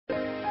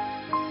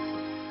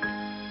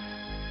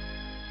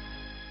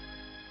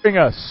Bring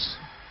us.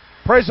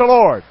 Praise the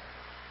Lord.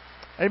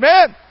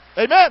 Amen.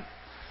 Amen.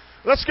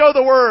 Let's go to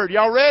the Word.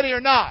 Y'all ready or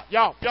not?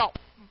 Y'all.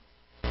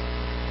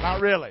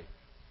 Not really.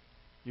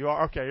 You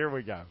are? Okay, here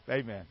we go.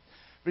 Amen.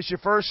 If it's your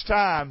first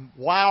time,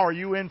 wow, are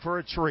you in for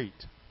a treat?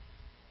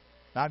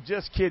 I'm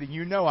just kidding.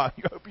 I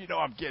hope you know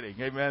I'm kidding.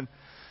 Amen.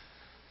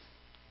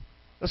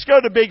 Let's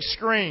go to the big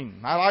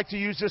screen. I like to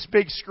use this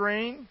big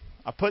screen.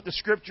 I put the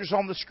scriptures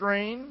on the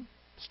screen.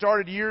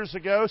 Started years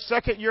ago,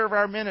 second year of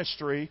our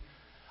ministry.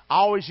 I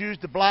always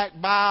used the black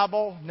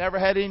Bible. Never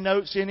had any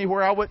notes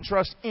anywhere. I wouldn't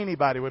trust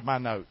anybody with my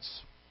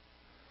notes.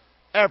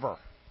 Ever.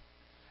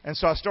 And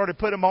so I started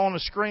putting them on the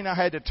screen. I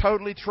had to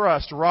totally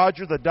trust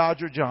Roger the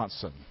Dodger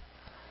Johnson.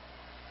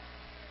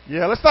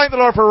 Yeah, let's thank the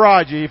Lord for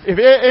Roger. If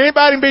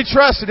anybody can be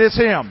trusted, it's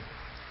him.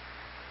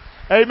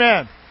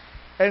 Amen.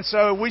 And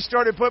so we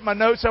started putting my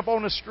notes up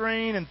on the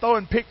screen and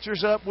throwing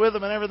pictures up with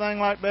them and everything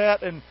like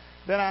that. And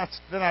then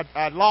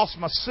I lost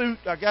my suit.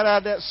 I got out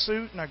of that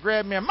suit and I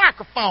grabbed me a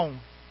microphone.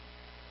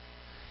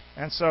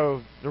 And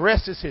so the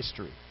rest is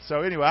history.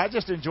 So anyway, I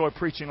just enjoy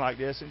preaching like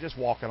this and just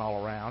walking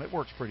all around. It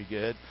works pretty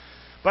good.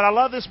 But I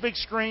love this big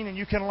screen, and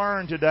you can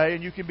learn today,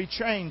 and you can be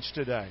changed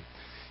today.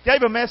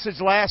 Gave a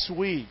message last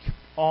week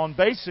on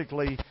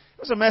basically, it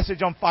was a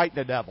message on fighting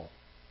the devil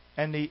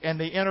and the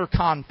inner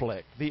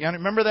conflict.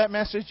 Remember that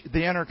message?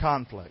 The inner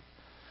conflict.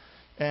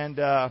 And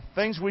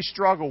things we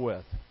struggle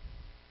with.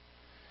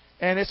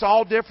 And it's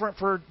all different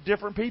for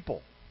different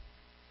people.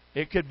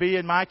 It could be,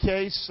 in my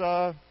case,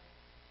 the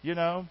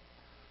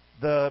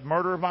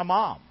murder of my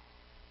mom.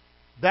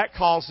 That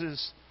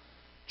causes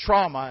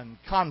trauma and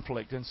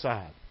conflict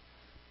inside.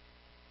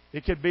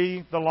 It could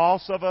be the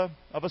loss of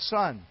a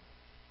son.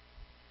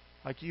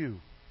 Like you.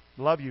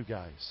 Love you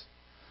guys.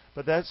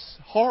 But that's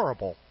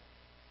horrible.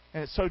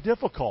 And it's so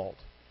difficult.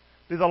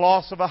 Be the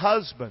loss of a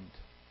husband.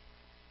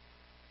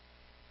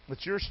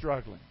 That you're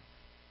struggling.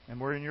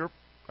 And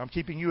I'm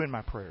keeping you in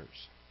my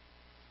prayers.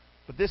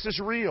 But this is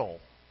real.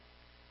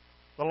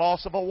 The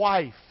loss of a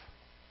wife.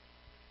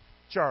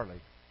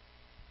 Charlie.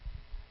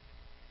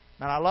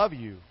 And I love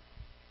you.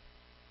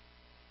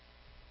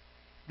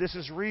 This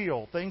is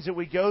real. Things that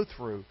we go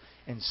through.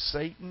 And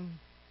Satan,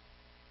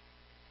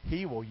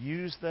 he will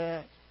use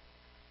that.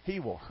 He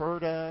will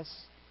hurt us.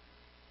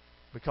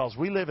 Because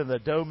we live in the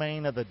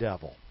domain of the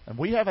devil. And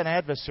we have an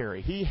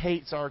adversary. He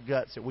hates our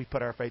guts that we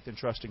put our faith and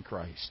trust in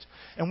Christ.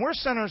 And we're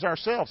sinners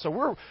ourselves. So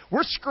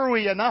we're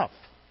screwy enough.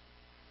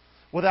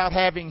 Without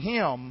having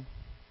him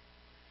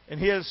and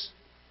his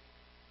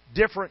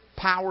different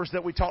powers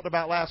that we talked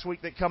about last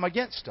week that come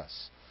against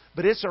us.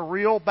 But it's a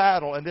real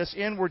battle, and this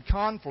inward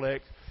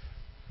conflict.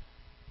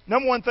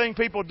 Number one thing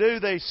people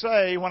do, they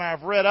say, when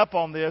I've read up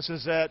on this,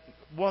 is that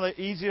one of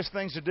the easiest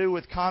things to do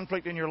with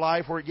conflict in your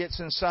life where it gets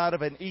inside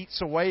of and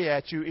eats away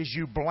at you is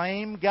you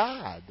blame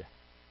God.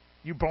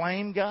 You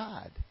blame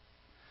God.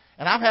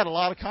 And I've had a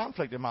lot of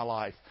conflict in my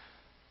life.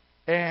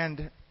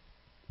 And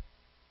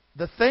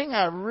the thing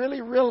I really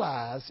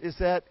realize is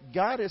that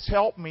God has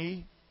helped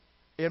me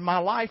in my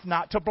life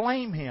not to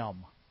blame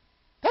Him.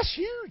 That's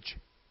huge.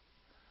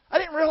 I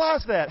didn't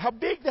realize that, how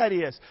big that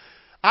is.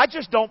 I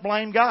just don't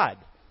blame God.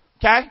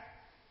 Okay?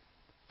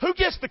 Who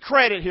gets the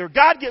credit here?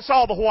 God gets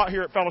all the what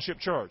here at Fellowship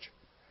Church?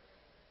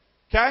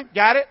 Okay?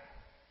 Got it?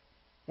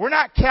 We're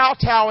not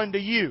kowtowing to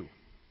you.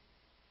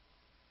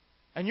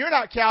 And you're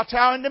not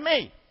kowtowing to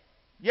me.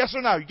 Yes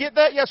or no? You get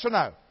that? Yes or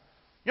no?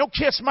 You don't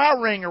kiss my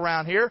ring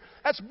around here.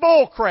 That's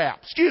bull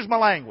crap. Excuse my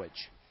language.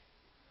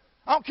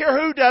 I don't care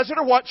who does it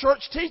or what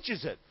church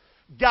teaches it.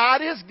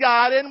 God is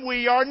God and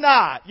we are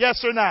not.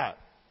 Yes or no?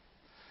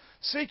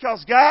 See,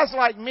 because guys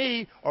like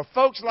me or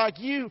folks like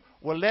you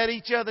will let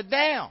each other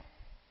down.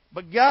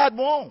 But God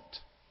won't.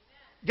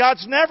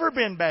 God's never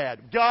been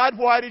bad. God,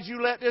 why did you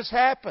let this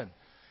happen?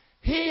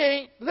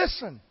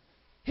 Listen,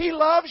 He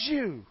loves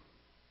you.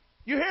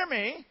 You hear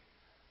me?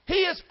 He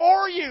is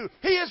for you.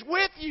 He is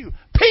with you.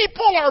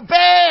 People are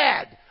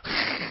bad.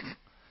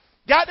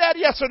 Got that?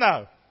 Yes or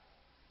no?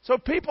 So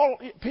people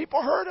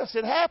hurt us.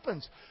 It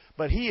happens.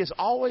 But He is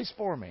always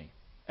for me.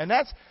 And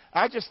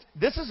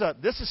this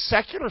is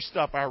secular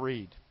stuff I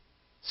read.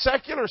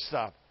 Secular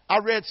stuff. I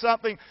read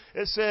something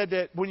that said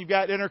that when you've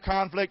got inner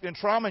conflict and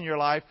trauma in your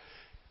life,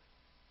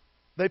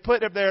 they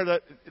put up there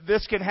that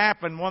this can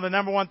happen. One of the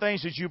number one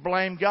things is you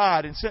blame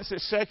God. And since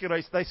it's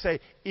secular, they say,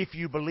 if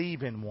you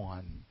believe in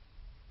one.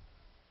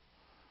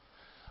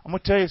 I'm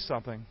going to tell you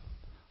something.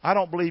 I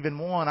don't believe in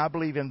one. I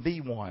believe in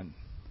the one.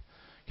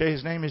 Okay,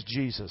 His name is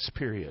Jesus,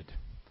 period.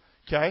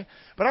 Okay?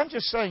 But I'm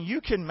just saying,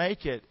 you can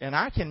make it, and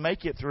I can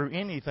make it through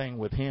anything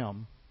with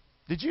Him.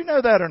 Did you know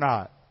that or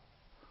not?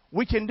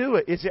 We can do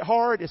it. Is it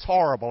hard? It's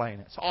horrible, ain't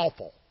it? It's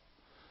awful.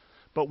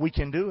 But we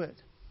can do it.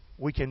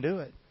 We can do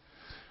it.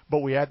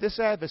 But we have this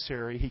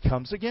adversary. He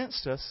comes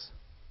against us.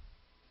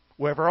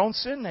 We have our own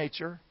sin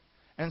nature.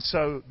 And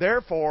so,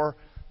 therefore,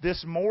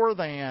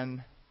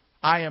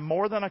 I am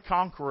more than a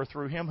conqueror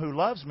through Him who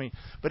loves me.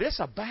 But it's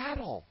a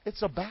battle.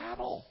 It's a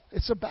battle.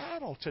 It's a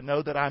battle to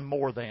know that I'm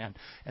more than.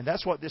 And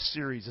that's what this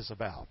series is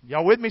about.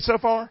 Y'all with me so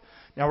far?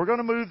 Now we're going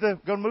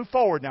to move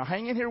forward. Now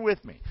hang in here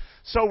with me.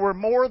 So we're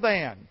more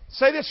than.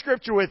 Say this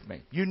scripture with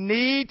me. You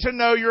need to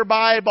know your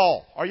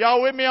Bible. Are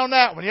y'all with me on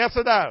that one? Yes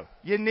or no?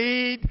 You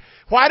need.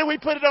 Why do we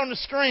put it on the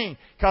screen?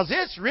 Because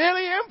it's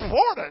really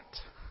important.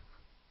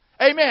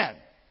 Amen.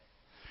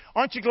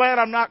 Aren't you glad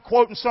I'm not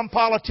quoting some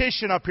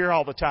politician up here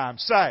all the time?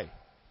 Say.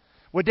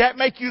 Would that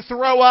make you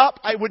throw up?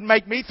 It would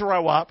make me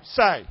throw up.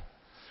 Say.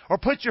 Or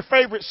put your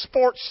favorite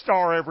sports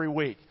star every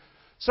week.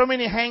 So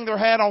many hang their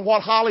hat on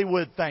what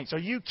Hollywood thinks. Are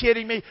you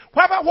kidding me?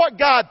 How about what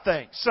God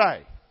thinks?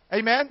 Say.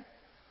 Amen?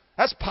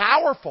 That's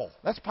powerful.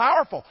 That's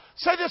powerful.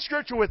 Say this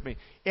scripture with me.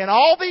 In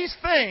all these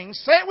things,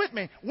 say it with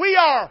me, we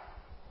are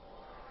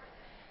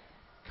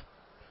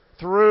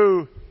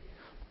through.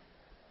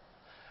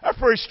 That's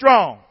pretty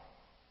strong.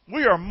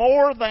 We are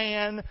more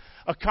than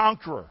a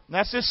conqueror. And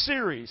that's this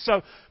series.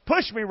 So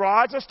push me,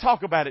 Rod. Let's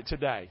talk about it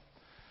today.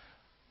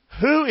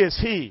 Who is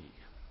He?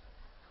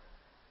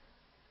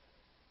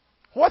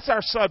 What's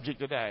our subject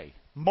today?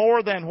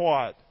 More than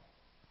what?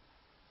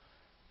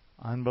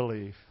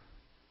 Unbelief.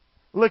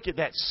 Look at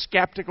that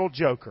skeptical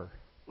joker.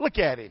 Look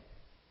at him.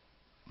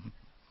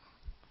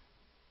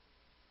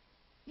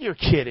 You're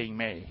kidding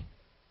me.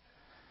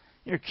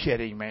 You're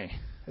kidding me.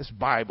 This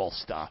Bible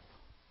stuff.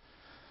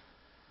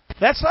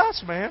 That's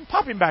us, man.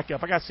 Pop him back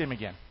up. I got to see him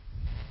again.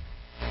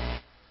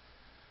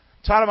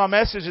 The title of my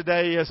message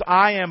today is,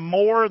 I am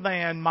more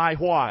than my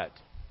what?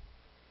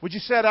 Would you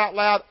say it out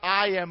loud?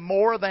 I am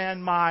more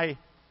than my...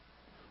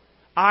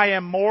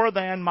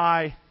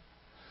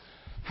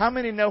 How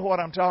many know what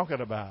I'm talking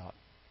about?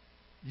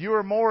 You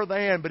are more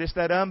than, but it's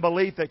that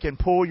unbelief that can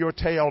pull your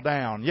tail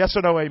down. Yes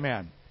or no,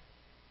 amen?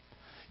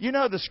 You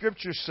know the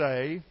scriptures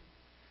say,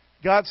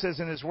 God says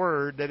in His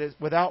Word, that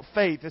without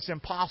faith it's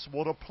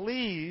impossible to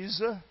please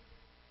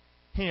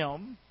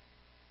Him.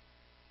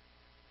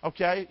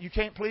 Okay? You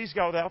can't please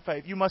God without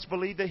faith. You must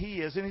believe that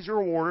He is, and He's a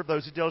rewarder of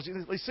those who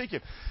diligently seek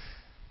Him.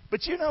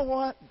 But you know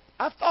what?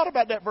 I've thought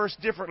about that verse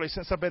differently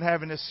since I've been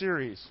having this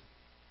series.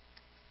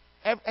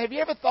 Have you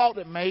ever thought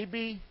that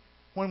maybe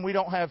when we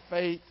don't have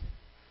faith,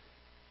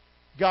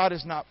 God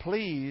is not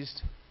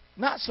pleased?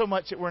 Not so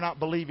much that we're not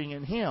believing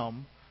in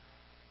Him,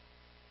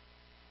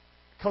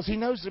 because He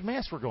knows the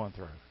mess we're going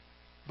through.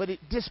 But it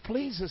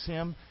displeases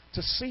Him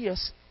to see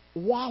us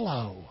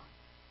wallow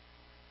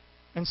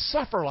and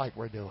suffer like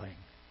we're doing.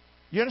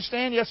 You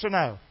understand? Yes or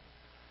no?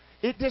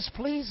 It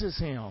displeases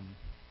Him.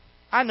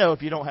 I know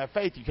if you don't have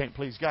faith, you can't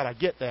please God. I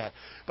get that.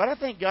 But I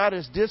think God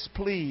is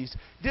displeased.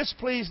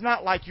 Displeased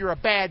not like you're a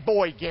bad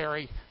boy,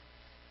 Gary.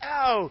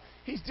 Oh,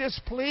 He's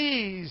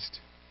displeased.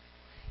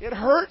 It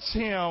hurts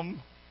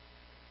Him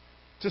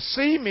to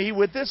see me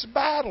with this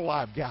battle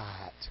I've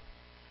got.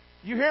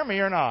 You hear me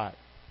or not?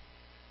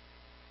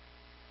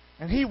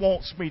 And He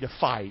wants me to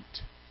fight.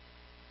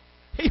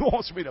 He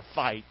wants me to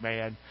fight,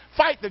 man.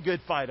 Fight the good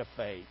fight of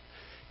faith.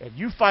 And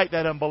you fight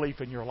that unbelief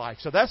in your life.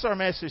 So that's our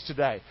message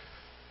today.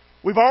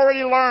 We've already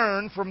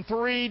learned from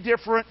 3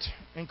 different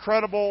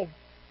incredible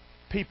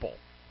people.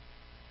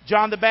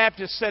 John the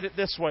Baptist said it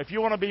this way. If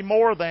you want to be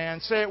more than,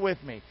 say it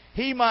with me.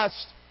 He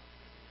must,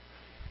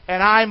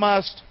 and I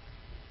must.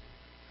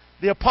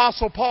 The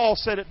Apostle Paul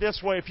said it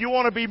this way. If you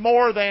want to be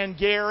more than,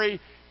 Gary,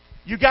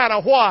 you got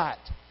to what?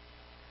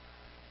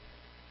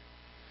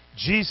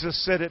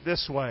 Jesus said it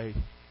this way.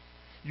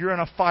 You're in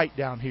a fight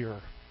down here.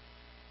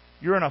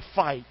 You're in a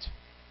fight.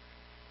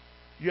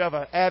 You have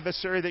an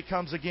adversary that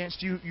comes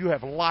against you. You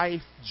have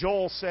life.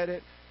 Joel said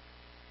it.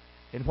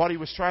 And what he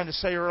was trying to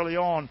say early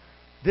on,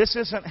 this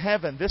isn't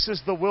heaven. This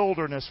is the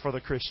wilderness for the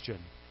Christian.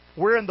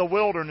 We're in the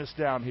wilderness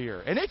down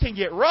here. And it can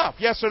get rough.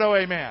 Yes or no,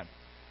 amen?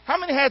 How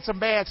many had some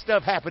bad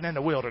stuff happen in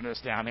the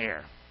wilderness down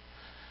here?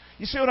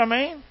 You see what I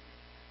mean?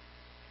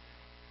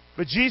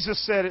 But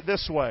Jesus said it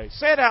this way.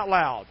 Say it out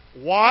loud.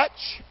 Watch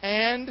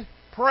and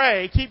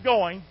pray. Keep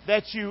going.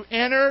 That you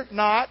enter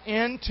not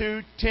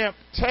into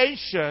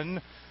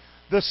temptation.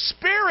 The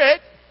spirit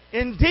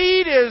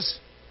indeed is,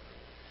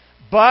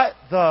 but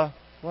the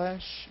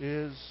flesh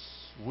is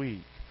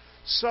weak.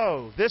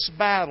 So, this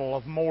battle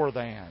of more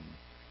than,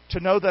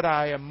 to know that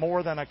I am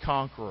more than a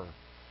conqueror,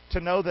 to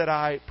know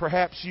that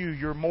perhaps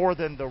you're more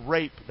than the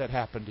rape that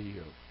happened to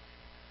you.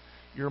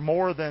 You're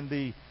more than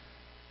the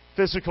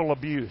physical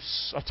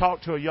abuse. I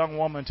talked to a young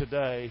woman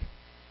today.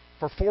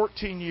 For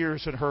 14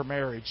 years in her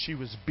marriage, she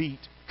was beat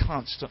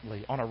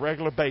constantly on a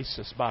regular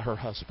basis by her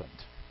husband.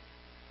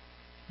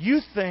 You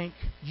think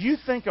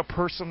a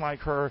person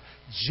like her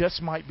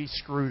just might be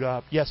screwed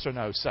up? Yes or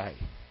no? Say.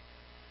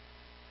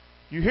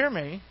 You hear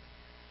me?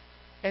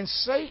 And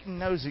Satan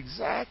knows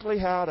exactly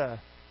how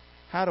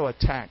to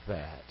attack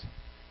that.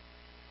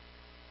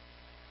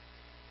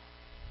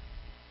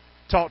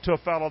 Talked to a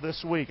fellow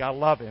this week. I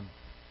love him.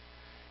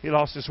 He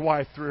lost his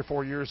wife 3 or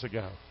 4 years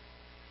ago.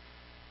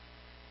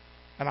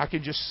 And I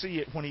can just see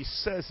it when he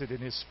says it in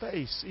his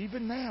face,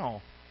 even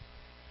now.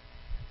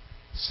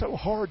 So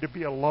hard to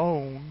be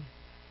alone,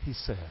 he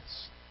says.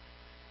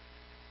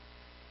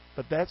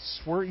 But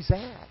that's where he's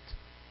at.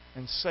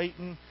 And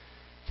Satan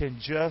can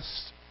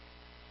just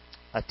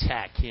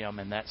attack him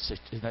in that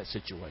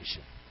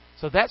situation.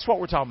 So that's what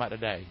we're talking about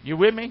today. You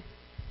with me?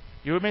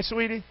 You with me,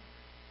 sweetie?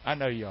 I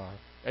know you are.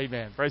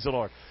 Amen. Praise the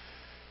Lord.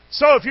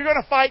 So if you're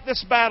going to fight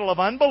this battle of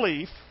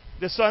unbelief,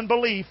 this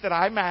unbelief that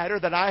I matter,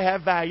 that I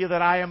have value,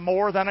 that I am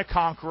more than a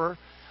conqueror,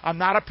 I'm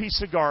not a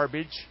piece of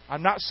garbage,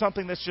 I'm not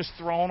something that's just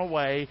thrown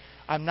away,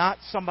 I'm not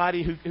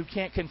somebody who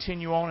can't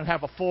continue on and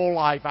have a full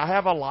life. I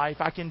have a life,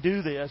 I can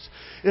do this.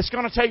 It's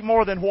going to take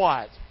more than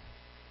what?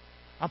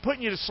 I'm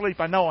putting you to sleep,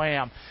 I know I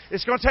am.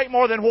 It's going to take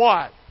more than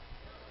what?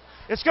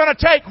 It's going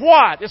to take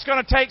what? It's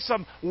going to take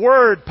some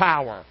word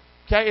power.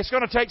 Okay? It's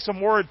going to take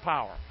some word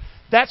power.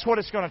 That's what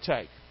it's going to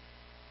take.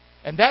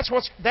 And that's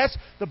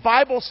the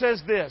Bible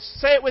says this.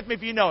 Say it with me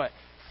if you know it.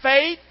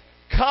 Faith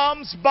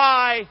comes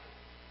by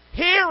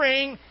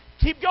hearing,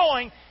 keep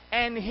going,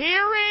 and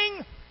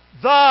hearing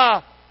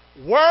the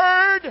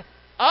word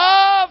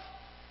of...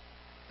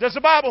 Does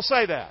the Bible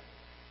say that?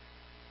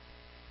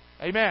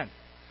 Amen.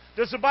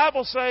 Does the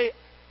Bible say,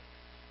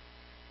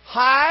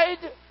 hide,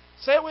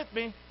 say it with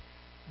me,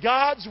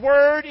 God's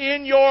word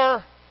in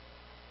your...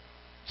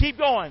 Keep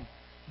going.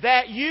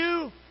 That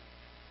you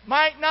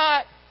might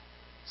not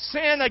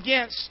sin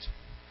against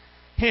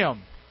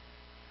Him.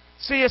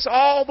 See, it's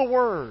all the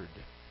Word.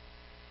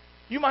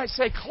 You might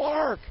say,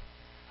 Clark,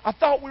 I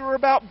thought we were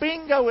about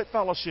bingo at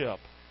Fellowship.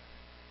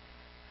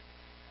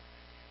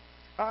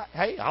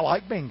 Hey, I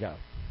like bingo.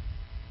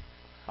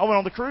 I went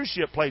on the cruise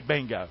ship, played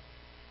bingo.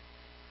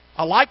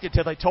 I liked it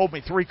till they told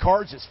me 3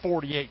 cards is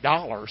 $48.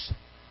 What?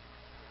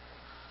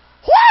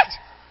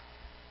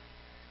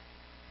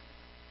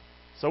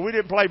 So we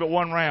didn't play but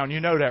one round. You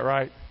know that,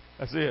 right?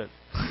 That's it.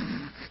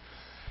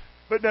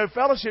 But no,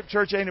 Fellowship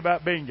Church ain't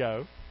about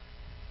bingo.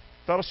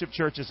 Fellowship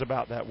Church is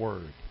about that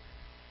word.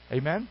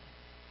 Amen?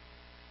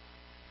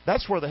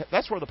 That's where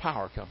the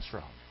power comes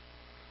from.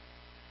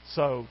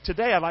 So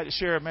today I'd like to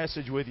share a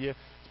message with you.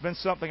 It's been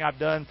something I've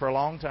done for a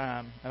long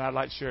time, and I'd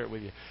like to share it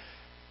with you.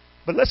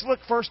 But let's look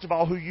first of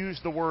all who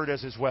used the word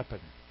as his weapon.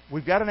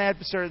 We've got an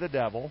adversary, the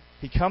devil.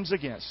 He comes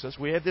against us.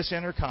 We have this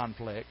inner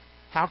conflict.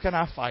 How can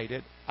I fight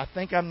it? I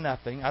think I'm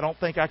nothing. I don't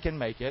think I can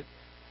make it.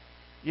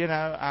 You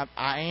know,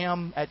 I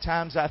am, at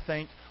times I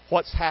think,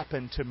 what's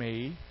happened to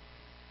me?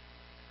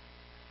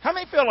 How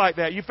many feel like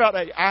that? You felt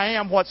that I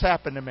am what's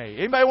happened to me.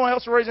 Anybody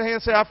else raise their hand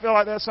and say, I feel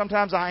like that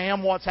sometimes I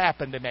am what's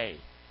happened to me?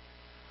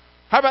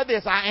 How about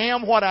this? I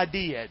am what I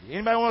did.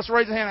 Anybody else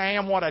raise their hand? I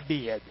am what I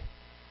did.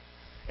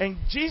 And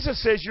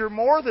Jesus says you're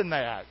more than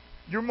that.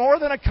 You're more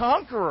than a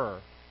conqueror.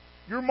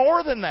 You're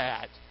more than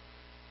that.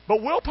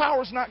 But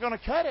willpower's not going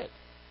to cut it.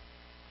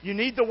 You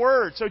need the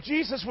Word. So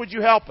Jesus, would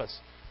you help us?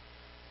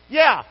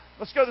 Yeah,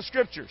 let's go to the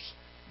Scriptures.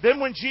 Then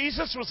when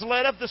Jesus was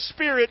led of the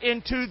Spirit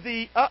into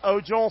the,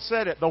 Joel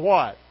said it, the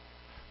what?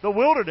 The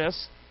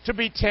wilderness to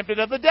be tempted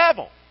of the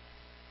devil.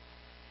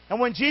 And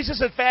when Jesus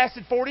had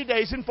fasted 40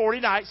 days and 40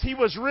 nights, He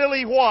was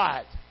really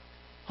what?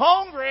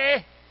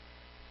 Hungry.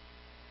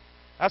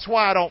 That's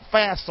why I don't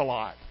fast a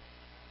lot.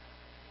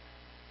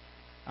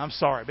 I'm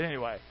sorry, but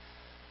anyway.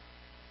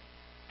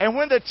 And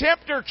when the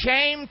tempter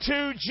came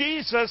to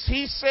Jesus,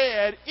 he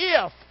said,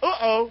 if,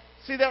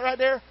 see that right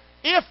there?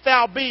 If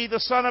thou be the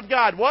Son of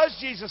God. Was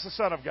Jesus the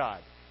Son of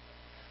God?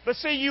 But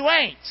see, you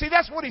ain't. See,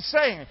 that's what he's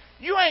saying.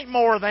 You ain't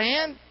more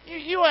than.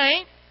 You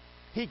ain't.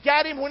 He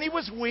got him when he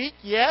was weak.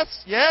 Yes,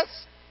 yes.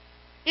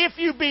 If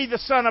you be the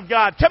Son of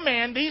God,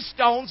 command these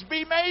stones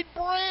be made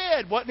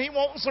bread. Wasn't he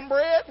wanting some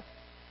bread?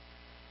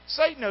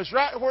 Satan knows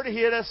right where to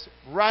hit us,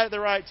 right at the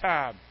right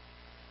time.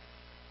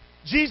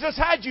 Jesus,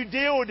 how'd you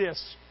deal with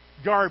this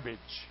garbage?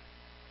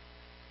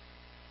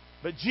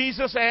 But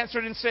Jesus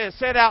answered and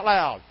said out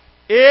loud,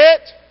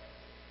 it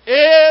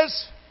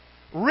is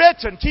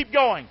written. Keep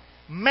going.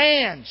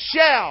 Man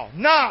shall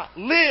not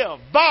live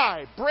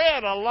by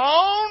bread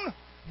alone,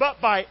 but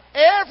by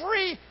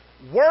every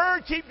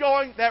word, keep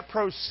going, that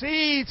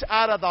proceeds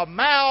out of the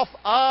mouth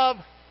of...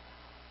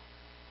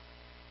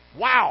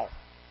 Wow.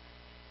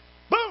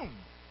 Boom.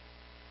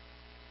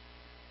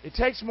 It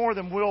takes more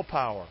than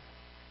willpower.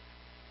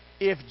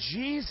 If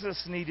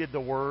Jesus needed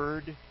the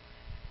Word,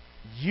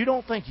 you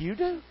don't think you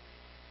do?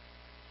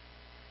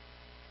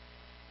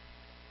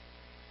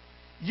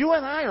 You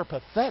and I are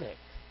pathetic.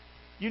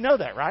 You know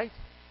that, right?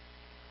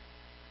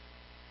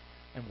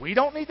 And we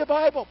don't need the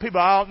Bible. People,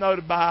 I don't know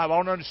the Bible. I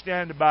don't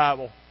understand the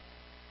Bible.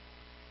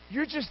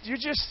 You're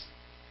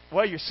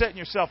setting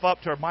yourself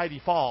up to a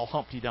mighty fall,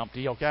 Humpty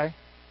Dumpty, okay?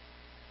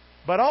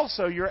 But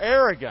also, you're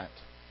arrogant.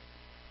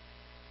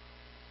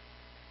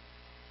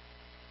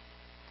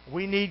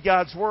 We need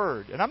God's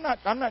Word. And I'm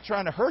not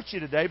trying to hurt you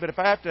today, but if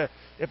I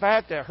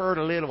have to hurt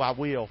a little, I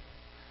will.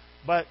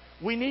 But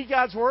we need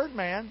God's Word,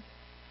 man.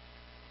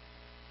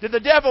 Did the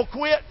devil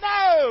quit?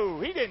 No,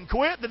 he didn't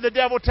quit. Then the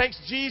devil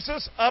takes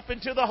Jesus up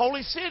into the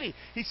holy city.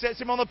 He sets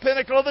him on the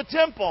pinnacle of the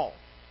temple.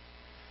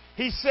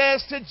 He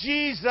says to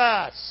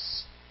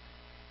Jesus,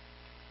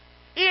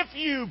 if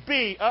you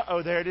be...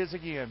 there it is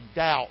again.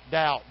 Doubt.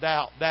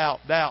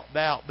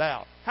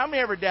 How many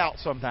ever doubt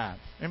sometimes?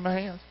 In my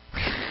hands?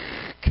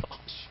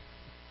 Gosh.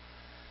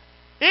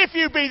 If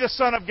you be the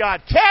Son of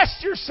God,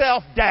 cast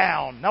yourself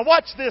down. Now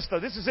watch this, though.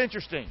 This is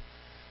interesting.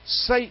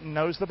 Satan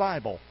knows the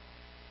Bible.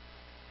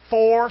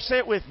 For, say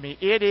it with me,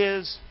 it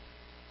is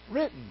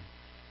written.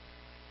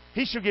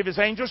 He shall give His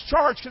angels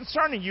charge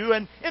concerning you,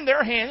 and in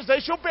their hands they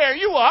shall bear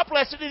you up,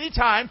 lest at any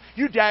time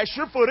you dash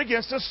your foot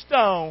against a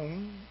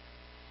stone.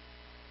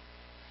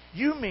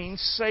 You mean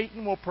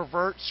Satan will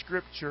pervert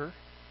Scripture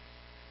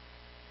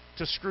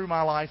to screw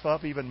my life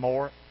up even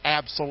more?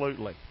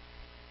 Absolutely.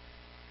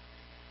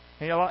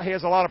 He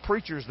has a lot of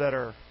preachers that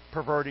are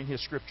perverting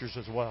his Scriptures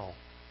as well.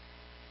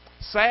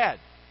 Sad.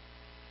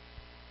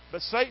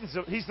 But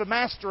he's the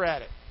master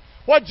at it.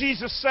 What did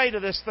Jesus say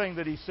to this thing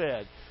that he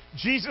said?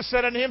 Jesus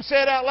said unto him,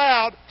 say it out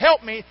loud,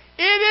 help me,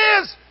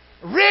 it is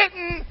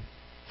written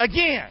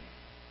again,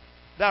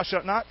 thou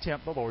shalt not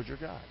tempt the Lord your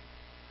God.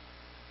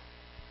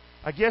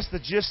 I guess the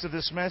gist of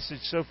this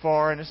message so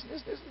far, and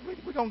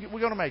we're going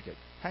to make it,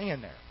 hang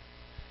in there,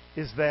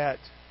 is that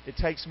it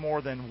takes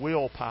more than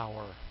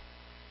willpower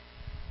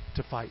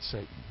to fight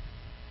Satan.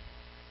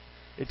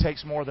 It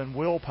takes more than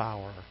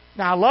willpower.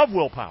 Now, I love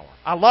willpower.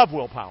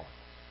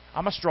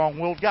 I'm a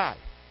strong-willed guy.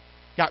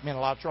 Got me in a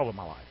lot of trouble in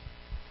my life.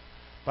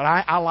 But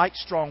I like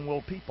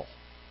strong-willed people.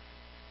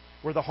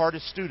 We're the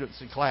hardest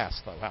students in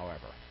class, though,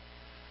 however.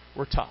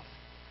 We're tough.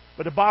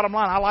 But the bottom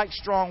line, I like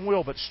strong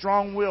will, but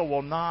strong will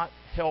will not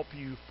help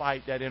you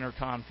fight that inner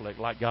conflict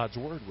like God's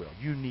Word will.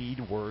 You need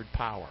word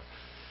power.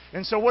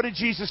 And so what did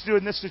Jesus do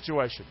in this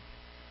situation?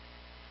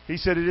 He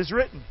said, it is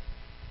written.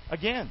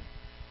 Again.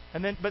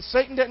 But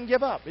Satan doesn't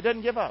give up. He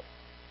doesn't give up.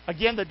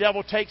 Again, the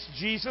devil takes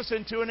Jesus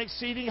into an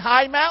exceeding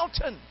high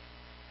mountain.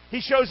 He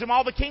shows him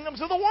all the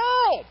kingdoms of the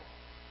world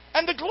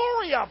and the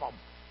glory of them.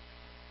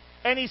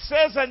 And he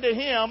says unto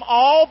him,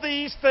 all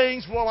these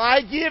things will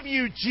I give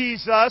you,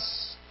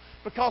 Jesus.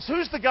 Because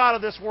who's the God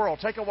of this world?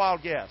 Take a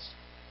wild guess.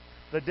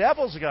 The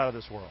devil's the God of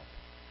this world.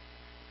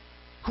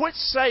 Quit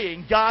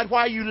saying, God,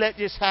 why you let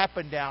this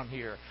happen down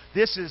here?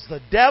 This is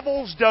the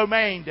devil's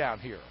domain down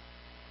here.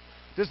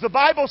 Does the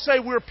Bible say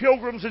we're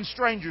pilgrims and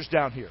strangers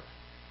down here?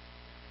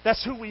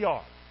 That's who we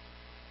are.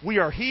 We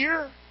are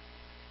here.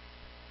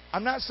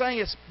 I'm not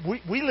saying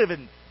we live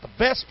in the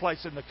best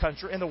place in the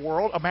country, in the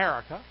world,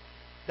 America.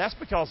 That's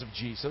because of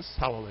Jesus.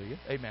 Hallelujah.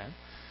 Amen.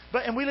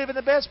 And we live in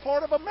the best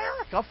part of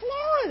America,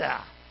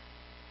 Florida.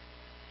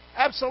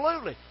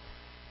 Absolutely.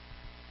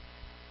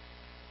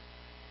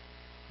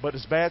 But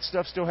does bad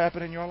stuff still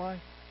happen in your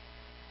life?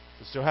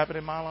 Does it still happen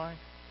in my life?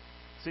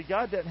 See,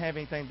 God doesn't have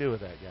anything to do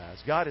with that, guys.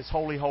 God is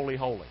holy, holy,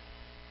 holy.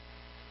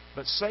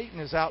 But Satan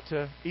is out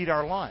to eat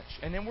our lunch.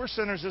 And then we're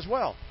sinners as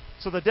well.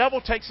 So the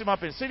devil takes him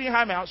up in city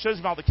high mount, shows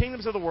him all the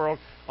kingdoms of the world,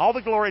 all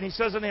the glory, and he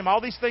says unto him, all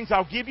these things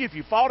I'll give you if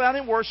you fall down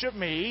and worship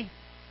me.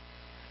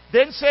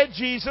 Then said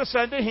Jesus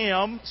unto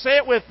him, say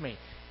it with me,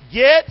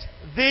 get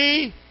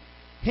thee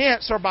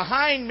hence, or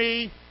behind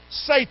me,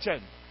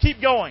 Satan.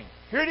 Keep going.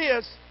 Here it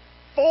is.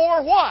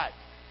 For what?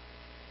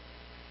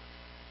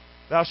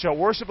 Thou shalt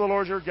worship the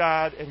Lord your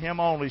God, and Him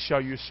only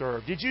shall you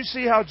serve. Did you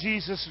see how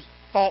Jesus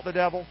fought the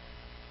devil?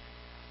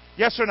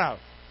 Yes or no?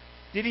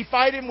 Did He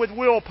fight him with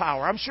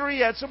willpower? I'm sure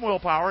He had some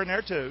willpower in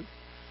there too.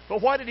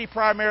 But what did He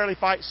primarily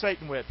fight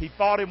Satan with? He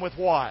fought him with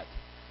what?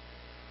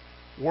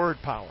 Word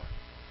power.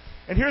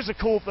 And here's the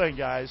cool thing,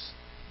 guys.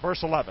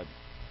 Verse 11.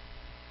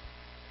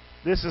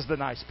 This is the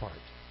nice part.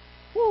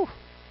 Woo!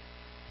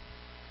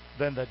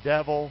 Then the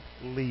devil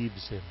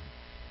leaves him.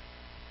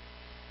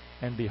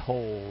 And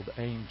behold,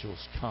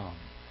 angels come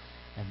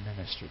and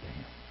minister to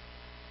him.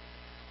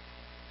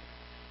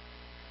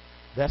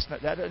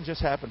 That doesn't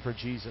just happen for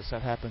Jesus.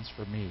 That happens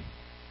for me.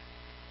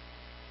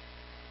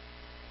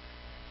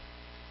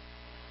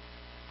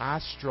 I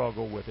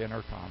struggle with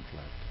inner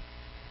conflict.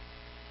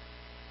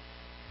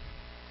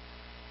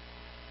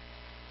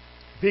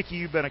 Vicki,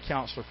 you've been a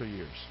counselor for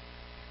years.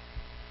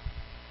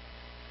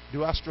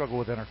 Do I struggle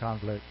with inner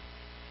conflict?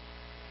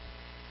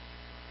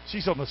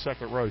 She's on the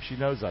second row. She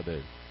knows I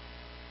do.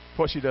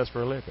 What she does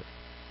for a living.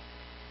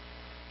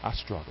 I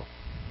struggle.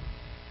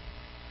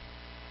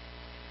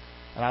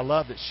 And I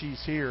love that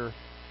she's here.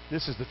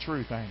 This is the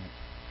truth, ain't it?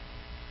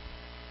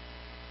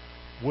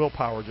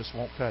 Willpower just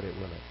won't cut it,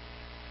 will it?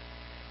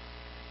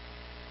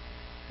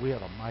 We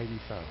have a mighty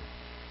foe.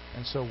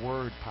 And so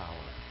word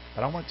power.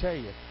 But I want to tell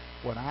you,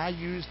 when I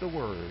use the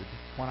Word,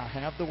 when I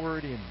have the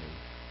Word in me,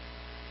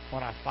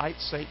 when I fight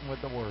Satan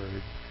with the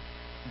Word,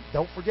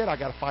 don't forget I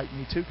got to fight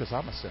me too because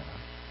I'm a sinner.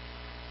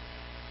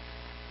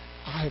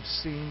 I have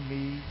seen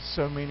me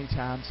so many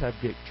times have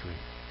victory.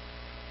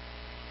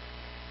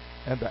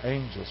 And the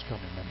angels come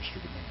and minister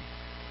to me.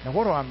 Now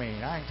what do I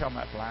mean? I ain't talking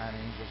about flying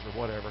angels or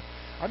whatever.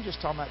 I'm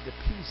just talking about the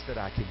peace that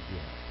I can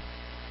get.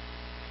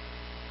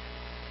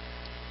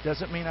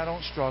 Doesn't mean I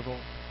don't struggle,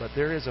 but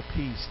there is a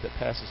peace that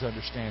passes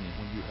understanding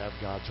when you have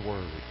God's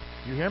Word.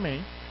 You hear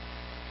me?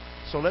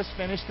 So let's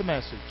finish the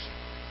message.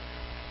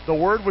 The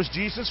Word was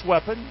Jesus'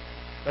 weapon.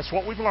 That's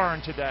what we've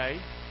learned today.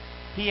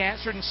 He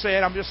answered and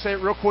said, I'm just saying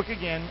it real quick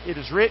again, it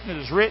is written, it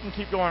is written.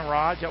 Keep going,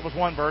 Raj. That was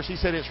one verse. He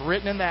said it's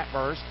written in that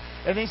verse.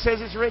 And then he says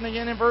it's written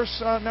again in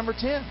verse number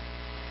 10.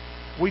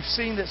 We've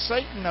seen that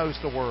Satan knows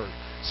the Word.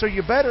 So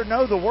you better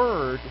know the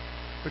Word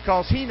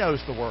because he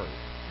knows the Word.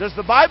 Does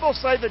the Bible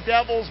say the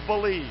devils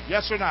believe?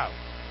 Yes or no?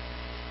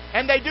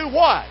 And they do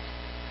what?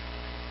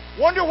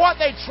 Wonder what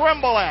they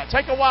tremble at.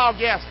 Take a wild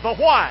guess. The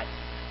what?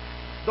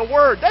 The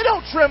Word. They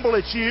don't tremble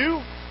at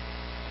you.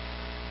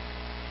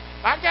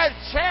 I got a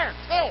church.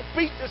 They'll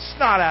beat the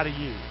snot out of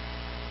you.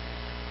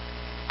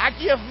 I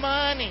give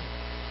money.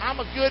 I'm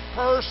a good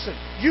person.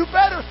 You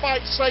better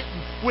fight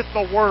Satan with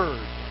the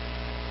Word.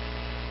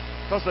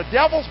 Because the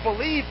devils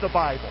believe the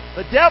Bible.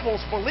 The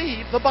devils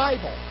believe the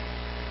Bible.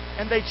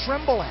 And they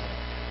tremble at it.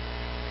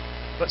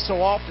 But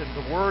so often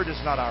the Word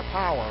is not our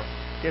power.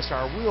 It's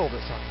our will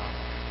that's our power.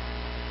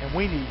 And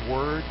we need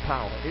Word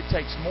power. It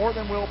takes more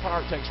than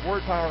willpower. It takes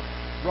Word power.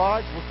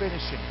 Rods, we're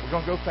finishing. We're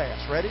going to go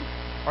fast. Ready?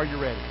 Are you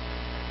ready?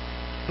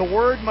 The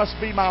Word must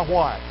be my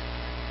what?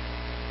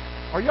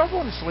 Are y'all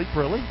going to sleep,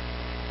 really?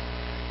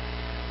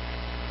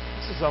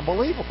 This is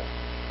unbelievable.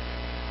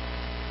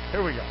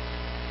 Here we go.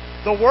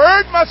 The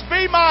Word must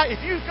be my...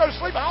 If you go to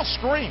sleep, I'll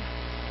scream.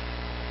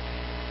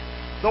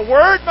 The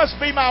Word must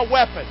be my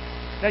weapon.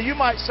 Now, you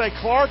might say,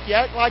 Clark, you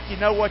act like you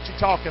know what you're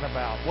talking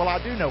about. Well, I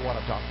do know what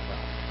I'm talking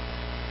about.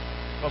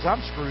 Because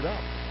I'm screwed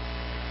up.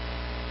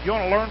 You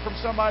want to learn from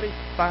somebody?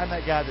 Find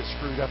that guy that's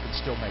screwed up and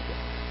still make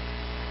it.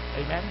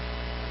 Amen?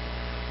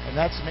 And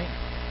that's me.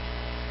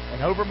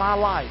 And over my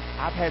life,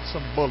 I've had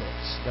some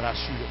bullets that I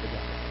shoot at the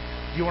guy.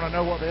 Do you want to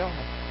know what they are?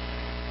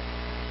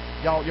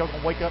 Y'all going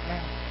to wake up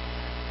now?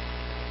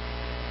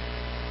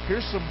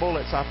 Here's some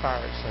bullets I fire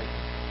at Satan.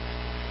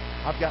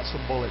 I've got some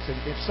bullets. And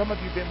if some of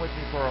you have been with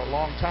me for a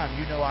long time,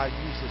 you know I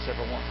use this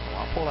every once in a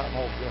while. I'll pull out an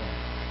old gun.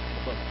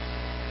 The bullets.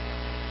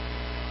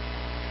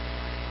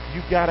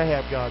 You've got to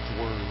have God's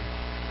Word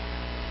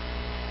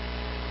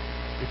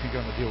if you're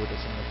going to deal with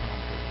this in the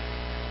conflict.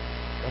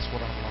 That's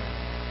what I've learned.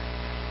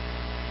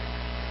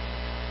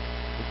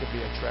 It could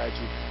be a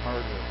tragic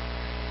murder.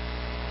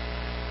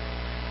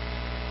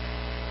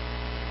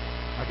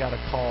 I got a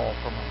call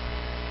from a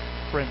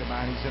friend of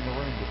mine. He's in the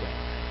room today.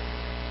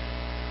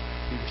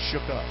 He was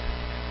shook up.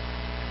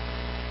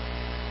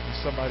 And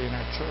somebody in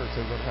our church,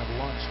 they were going to have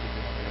lunch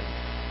together.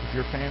 If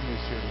your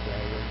family's here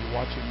today or you're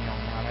watching me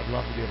online, I'd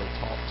love to be able to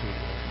talk to you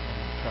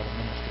and try to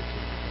minister to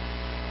you.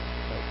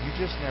 But you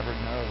just never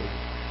know.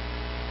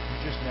 You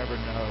just never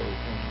know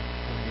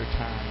when your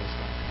time is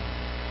going to come.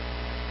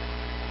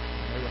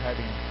 And they were had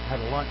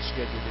a lunch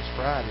scheduled this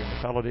Friday, and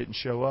the fellow didn't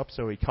show up,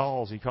 so he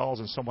calls,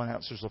 and someone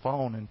answers the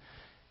phone,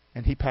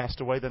 and he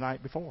passed away the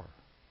night before.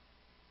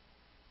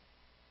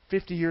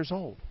 50 years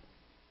old.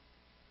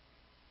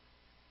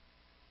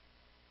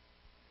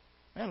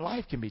 Man,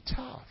 life can be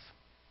tough.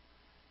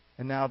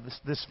 And now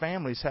this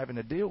family's having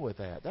to deal with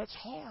that. That's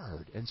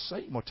hard. And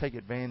Satan will take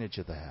advantage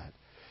of that.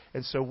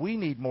 And so we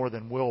need more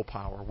than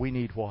willpower. We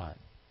need what?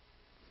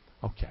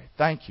 Okay,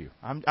 thank you.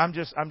 I'm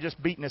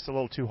just beating this a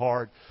little too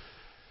hard.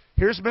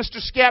 Here's Mr.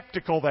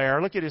 Skeptical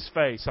there. Look at his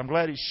face. I'm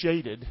glad he's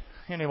shaded.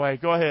 Anyway,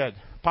 go ahead.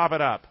 Pop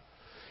it up.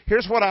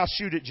 Here's what I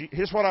shoot at.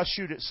 Here's what I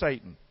shoot at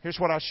Satan. Here's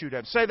what I shoot at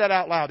him. Say that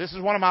out loud. This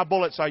is one of my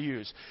bullets I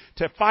use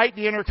to fight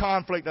the inner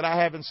conflict that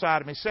I have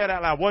inside of me. Say it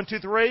out loud. 1, 2,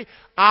 3.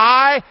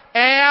 I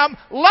am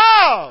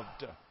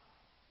loved.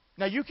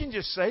 Now you can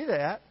just say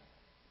that.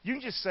 You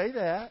can just say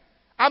that.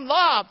 I'm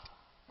loved.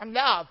 I'm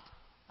loved.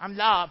 I'm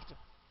loved.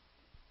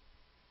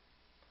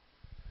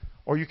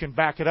 Or you can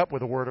back it up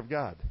with the Word of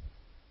God.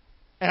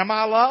 Am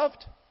I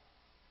loved?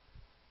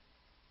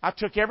 I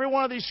took every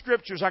one of these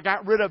scriptures. I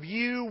got rid of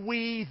you,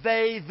 we,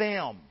 they,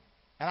 them.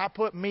 And I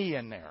put me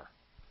in there.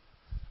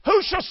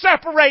 Who shall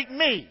separate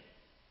me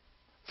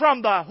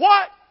from the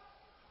what?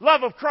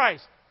 Love of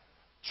Christ.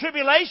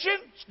 Tribulation,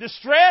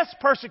 distress,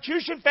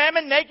 persecution,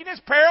 famine,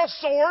 nakedness, peril,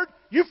 sword.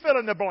 You fill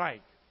in the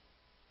blank.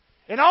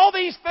 In all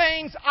these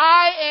things,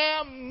 I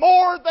am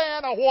more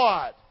than a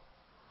what?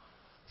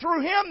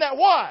 Through Him that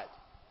what?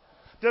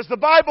 Does the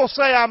Bible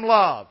say I'm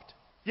loved?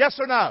 Yes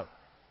or no?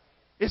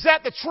 Is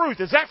that the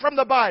truth? Is that from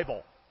the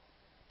Bible?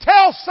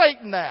 Tell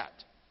Satan that.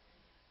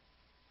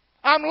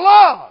 I'm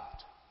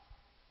loved.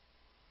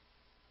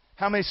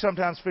 How many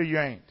sometimes feel you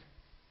ain't?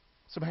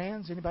 Some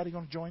hands? Anybody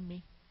going to join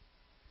me?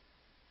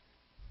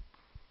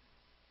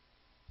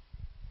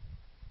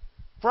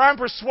 For I'm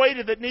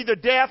persuaded that neither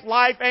death,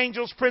 life,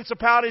 angels,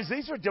 principalities,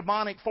 these are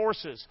demonic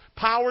forces,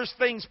 powers,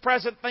 things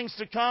present, things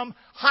to come,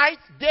 height,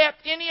 depth,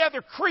 any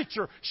other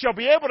creature shall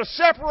be able to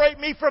separate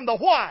me from the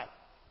what?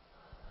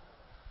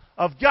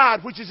 Of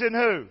God, which is in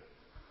who?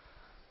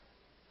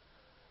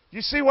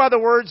 You see why the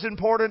word's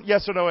important?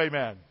 Yes or no,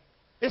 amen.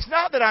 It's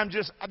not that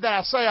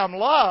I say I'm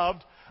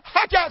loved.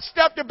 I got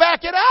stuff to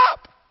back it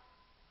up.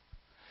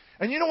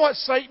 And you know what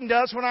Satan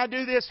does when I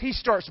do this? He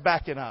starts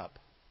backing up.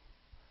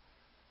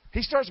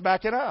 He starts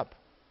backing up.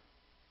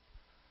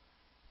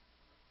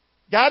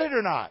 Got it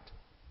or not?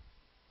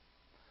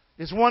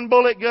 Is one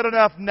bullet good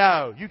enough?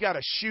 No. You got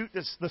to shoot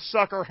the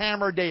sucker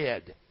hammer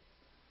dead.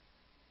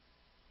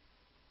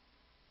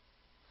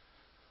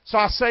 So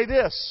I say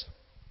this.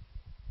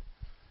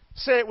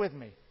 Say it with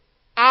me.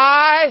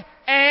 I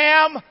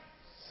am.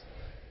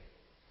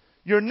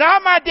 You're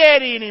not my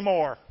daddy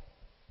anymore.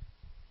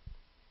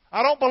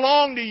 I don't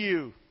belong to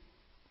you.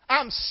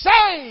 I'm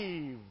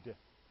saved.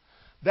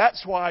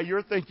 That's why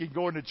you're thinking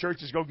going to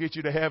church is going to get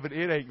you to heaven.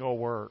 It ain't going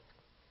to work.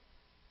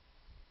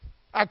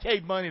 I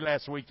gave money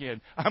last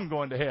weekend. I'm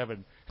going to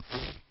heaven.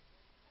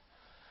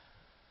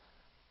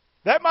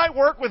 That might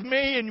work with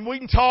me and we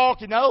can talk,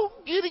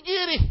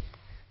 giddy.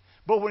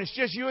 But when it's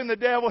just you and the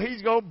devil,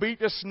 he's going to beat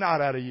the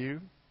snot out of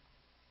you.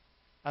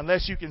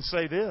 Unless you can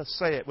say this.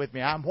 Say it with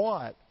me. I'm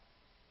what?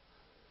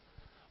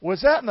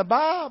 Was that in the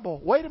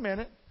Bible? Wait a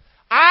minute.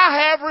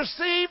 I have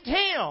received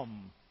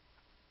Him.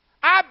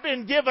 I've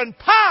been given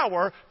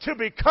power to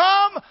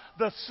become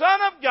the Son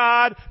of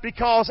God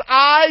because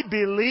I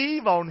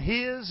believe on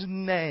His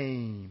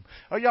name.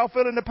 Are y'all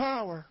feeling the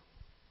power?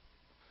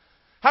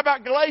 How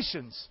about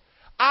Galatians?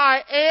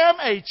 I am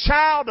a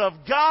child of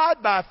God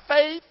by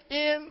faith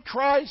in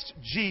Christ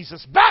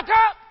Jesus. Back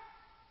up!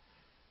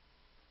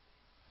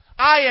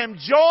 I am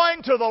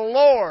joined to the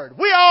Lord.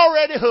 We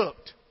already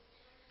hooked.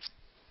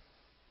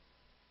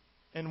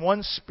 In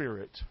one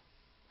spirit.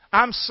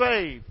 I'm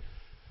saved.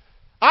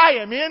 I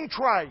am in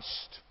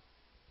Christ.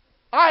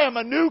 I am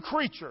a new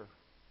creature.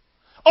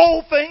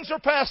 Old things are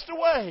passed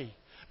away.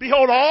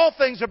 Behold, all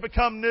things have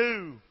become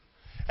new.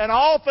 And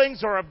all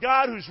things are of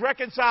God who's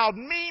reconciled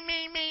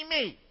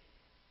me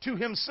to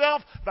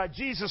Himself by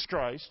Jesus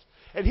Christ.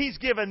 And He's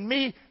given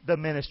me the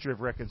ministry of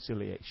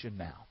reconciliation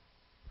now.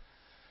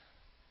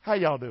 How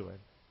y'all doing?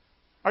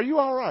 Are you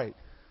all right?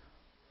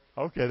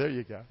 Okay, there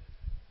you go.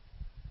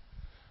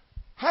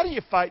 How do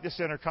you fight this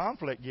inner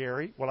conflict,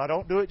 Gary? Well, I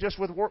don't do it just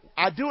with work.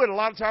 I do it a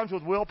lot of times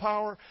with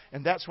willpower,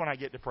 and that's when I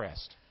get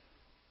depressed.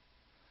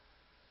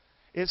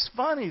 It's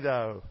funny,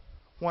 though,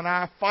 when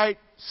I fight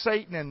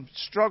Satan and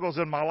struggles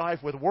in my life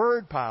with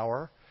word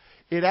power,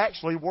 it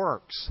actually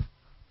works.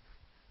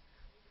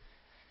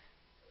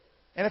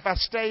 And if I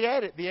stay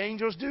at it, the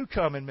angels do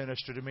come and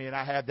minister to me, and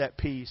I have that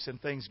peace, and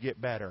things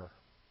get better.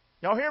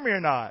 Y'all hear me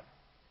or not?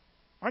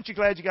 Aren't you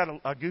glad you got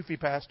a goofy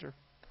pastor?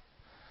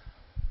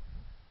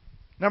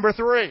 Number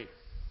 3.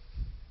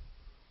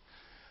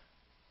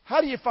 How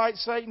do you fight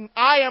Satan?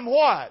 I am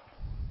what?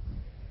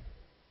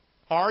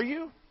 Are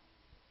you?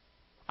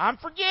 I'm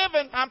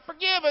forgiven. I'm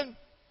forgiven.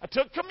 I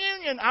took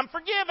communion. I'm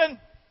forgiven.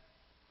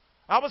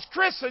 I was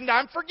christened.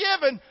 I'm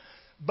forgiven.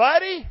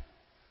 Buddy,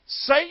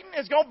 Satan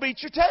is going to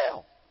beat your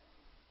tail.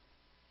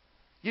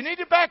 You need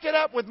to back it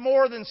up with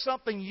more than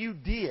something you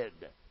did.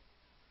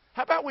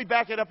 How about we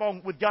back it up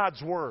with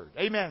God's Word?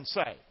 Amen,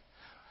 say.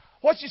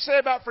 What you say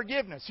about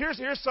forgiveness?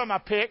 Here's some I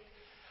picked.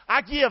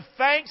 I give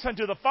thanks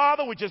unto the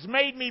Father which has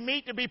made me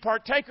meet to be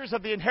partakers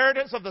of the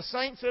inheritance of the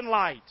saints in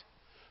light,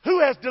 who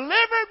has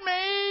delivered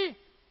me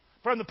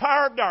from the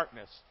power of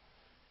darkness.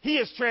 He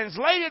has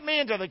translated me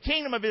into the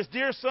kingdom of His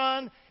dear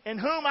Son, in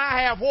whom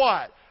I have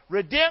what?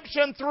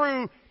 Redemption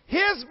through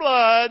His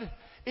blood,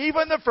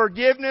 even the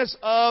forgiveness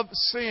of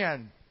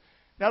sin.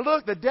 Now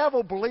look, the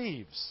devil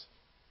believes.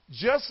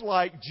 Just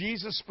like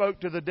Jesus spoke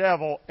to the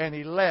devil and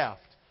he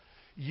left,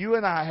 you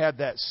and I have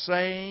that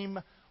same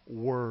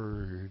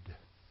word.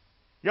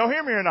 Y'all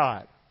hear me or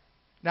not?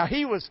 Now,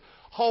 he was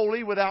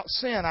holy without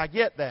sin. I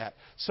get that.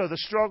 So the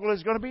struggle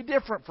is going to be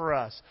different for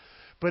us.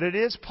 But it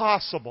is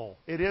possible.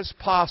 It is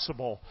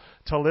possible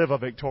to live a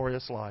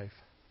victorious life.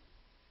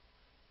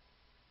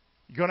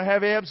 You're going to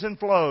have ebbs and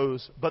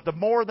flows, but the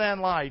more than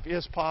life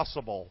is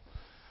possible.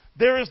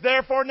 There is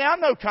therefore now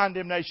no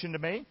condemnation to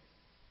me,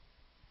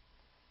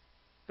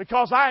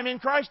 because I am in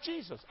Christ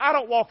Jesus. I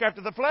don't walk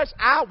after the flesh.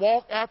 I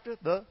walk after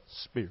the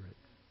Spirit.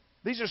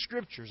 These are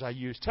scriptures I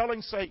use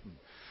telling Satan.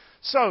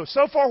 So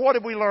far what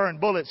have we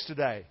learned? Bullets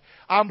today.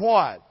 I'm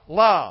what?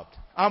 Loved.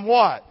 I'm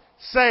what?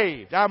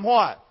 Saved. I'm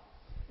what?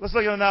 Let's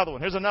look at another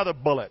one. Here's another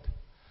bullet.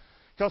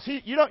 Because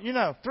 3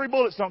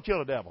 bullets don't kill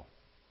the devil.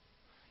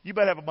 You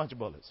better have a bunch of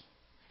bullets.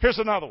 Here's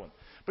another one.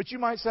 But you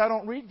might say, I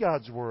don't read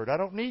God's Word. I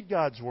don't need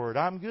God's Word.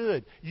 I'm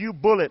good. You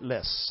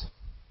bulletless.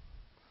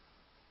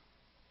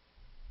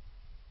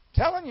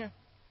 Telling you.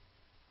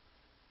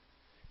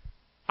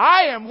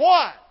 I am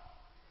what?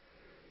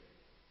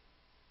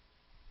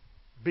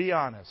 Be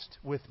honest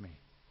with me.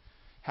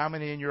 How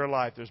many in your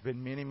life, there's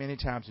been many, many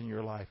times in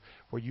your life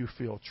where you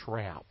feel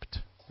trapped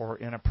or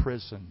in a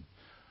prison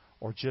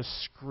or just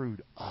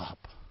screwed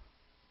up?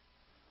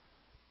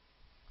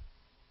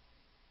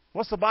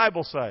 What's the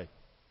Bible say?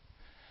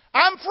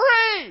 I'm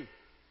free!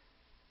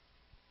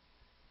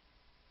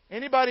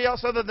 Anybody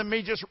else other than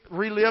me just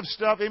relive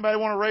stuff? Anybody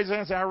want to raise their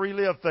hand and say, I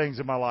relive things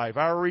in my life.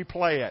 I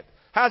replay it.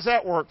 How's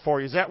that work for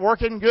you? Is that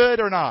working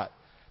good or not?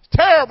 It's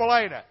terrible,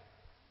 ain't it?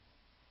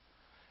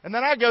 And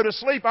then I go to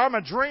sleep. I'm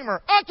a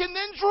dreamer. I can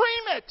then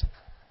dream it.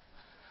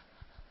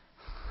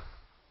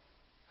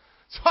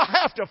 So I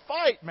have to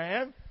fight,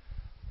 man.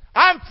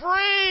 I'm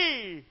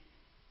free.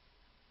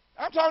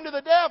 I'm talking to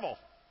the devil.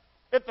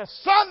 If the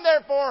Son,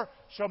 therefore,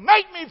 shall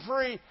make me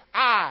free,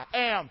 I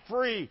am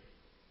free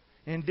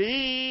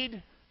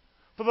indeed.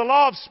 For the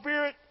law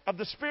of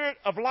the Spirit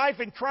of life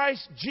in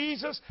Christ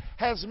Jesus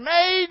has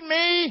made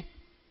me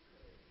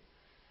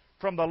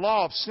from the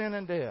law of sin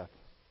and death.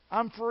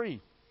 I'm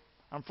free.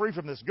 I'm free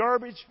from this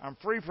garbage. I'm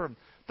free from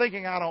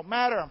thinking I don't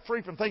matter. I'm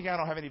free from thinking I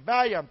don't have any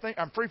value.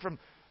 I'm free from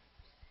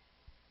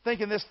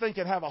thinking this thing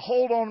can have a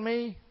hold on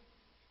me.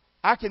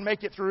 I can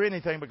make it through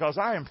anything because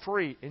I am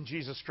free in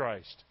Jesus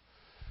Christ.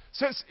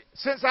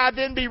 Since I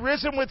then be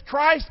risen with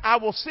Christ, I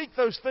will seek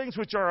those things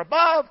which are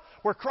above,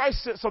 where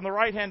Christ sits on the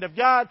right hand of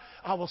God.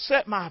 I will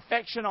set my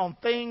affection on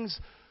things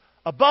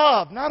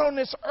above, not on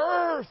this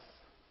earth.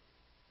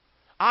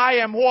 I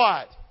am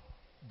what?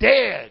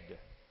 Dead.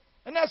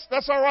 And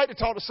that's all right to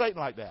talk to Satan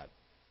like that.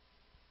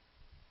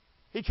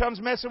 He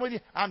comes messing with you.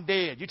 I'm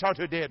dead. You talk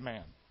to a dead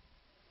man.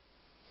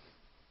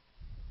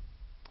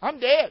 I'm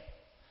dead.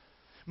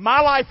 My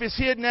life is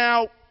hid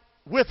now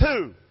with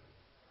who?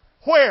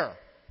 Where?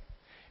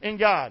 In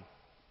God.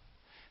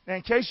 Now,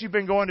 in case you've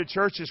been going to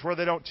churches where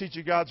they don't teach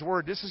you God's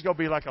Word, this is going to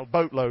be like a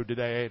boatload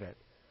today, ain't it?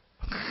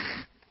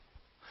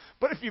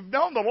 But if you've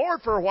known the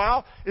Lord for a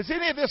while, is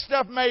any of this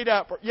stuff made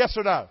up? Yes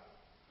or no?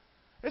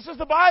 This is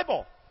the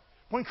Bible.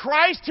 When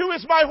Christ, who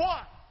is my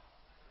what?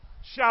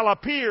 Shall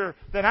appear,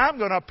 then I'm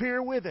going to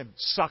appear with Him,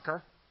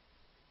 sucker.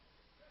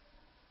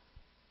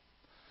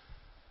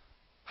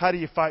 How do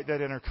you fight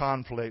that inner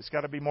conflict? It's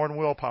got to be more than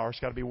willpower.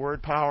 It's got to be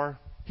word power.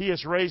 He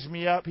has raised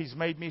me up. He's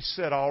made me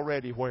sit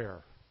already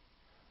where?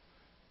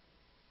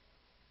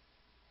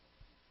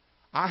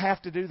 I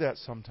have to do that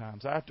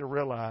sometimes. I have to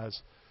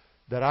realize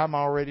that I'm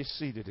already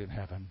seated in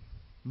heaven.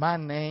 My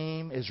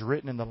name is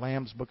written in the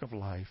Lamb's Book of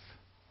Life.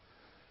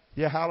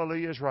 Yeah,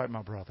 hallelujah is right,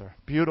 my brother.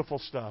 Beautiful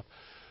stuff.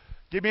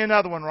 Give me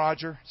another one,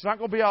 Roger. It's not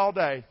going to be all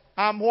day.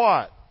 I'm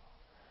what?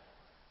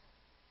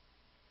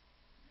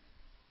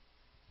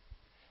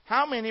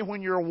 How many,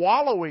 when you're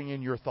wallowing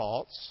in your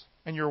thoughts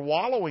and you're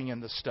wallowing in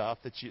the stuff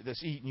that's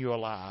eating you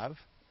alive,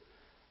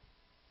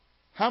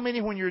 how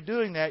many, when you're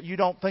doing that, you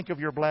don't think of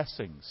your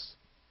blessings?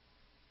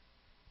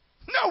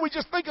 No, we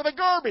just think of the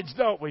garbage,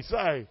 don't we,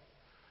 say?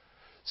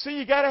 See,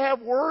 you got to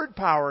have word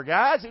power,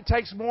 guys. It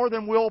takes more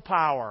than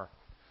willpower.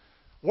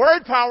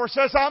 Word power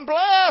says, I'm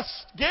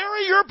blessed.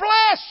 Gary, you're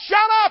blessed. Shut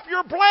up,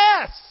 you're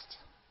blessed.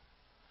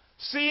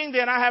 Seeing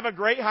then I have a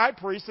great high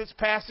priest that's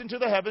passed into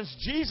the heavens,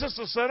 Jesus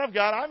the Son of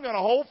God, I'm going to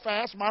hold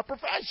fast my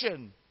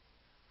profession.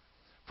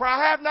 For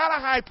I have not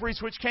a high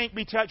priest which can't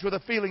be touched with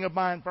a feeling of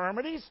my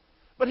infirmities,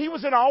 but He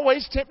was in all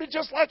ways tempted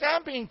just like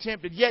I'm being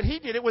tempted, yet He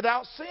did it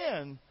without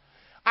sin.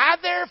 I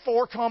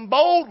therefore come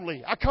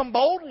boldly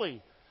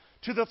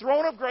to the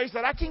throne of grace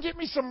that I can get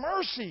me some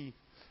mercy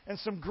and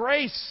some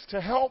grace to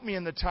help me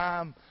in the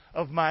time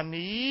of my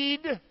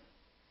need.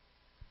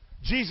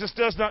 Jesus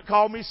does not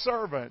call me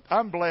servant.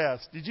 I'm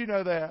blessed. Did you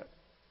know that?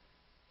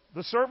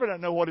 The servant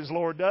doesn't know what his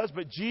Lord does,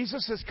 but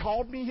Jesus has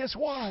called me His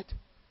what?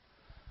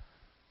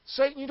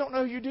 Satan, you don't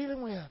know who you're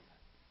dealing with.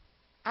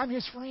 I'm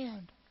His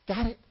friend.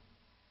 Got it?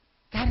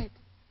 Got it?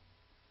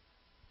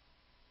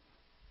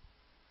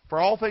 For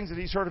all things that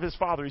He's heard of His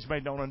Father, He's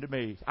made known unto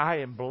me. I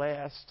am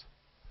blessed.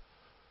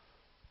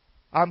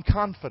 I'm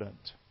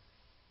confident.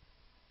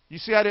 You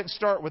see, I didn't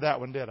start with that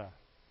one, did I?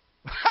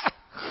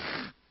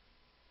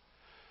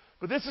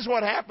 But this is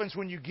what happens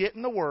when you get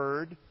in the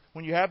Word,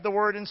 when you have the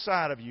Word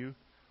inside of you,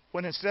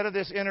 when instead of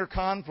this inner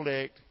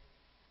conflict,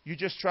 you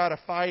just try to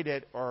fight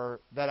it, or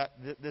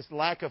this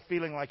lack of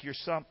feeling like you're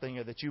something,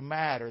 or that you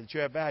matter, that you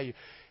have value.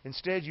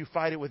 Instead, you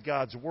fight it with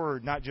God's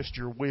Word, not just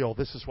your will.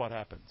 This is what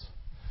happens.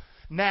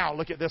 Now,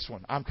 look at this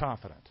one. I'm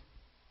confident.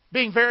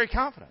 Being very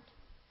confident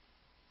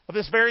of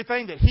this very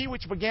thing, that He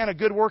which began a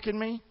good work in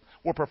me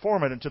will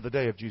perform it unto the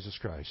day of Jesus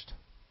Christ.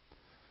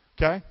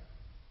 Okay?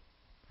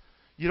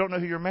 You don't know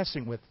who you're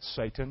messing with,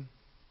 Satan.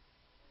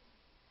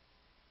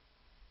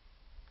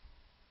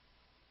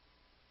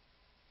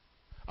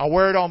 I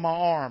wear it on my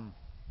arm.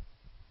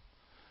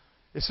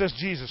 It says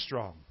Jesus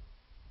strong.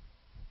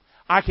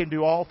 I can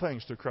do all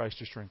things through Christ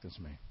who strengthens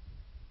me.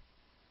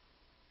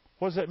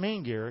 What does that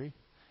mean, Gary?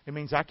 It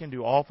means I can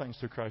do all things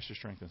through Christ who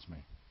strengthens me.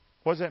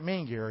 What does that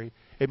mean, Gary?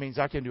 It means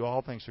I can do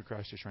all things through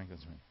Christ who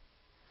strengthens me.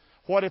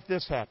 What if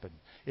this happened?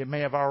 It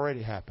may have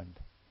already happened.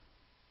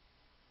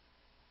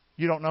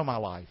 You don't know my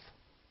life.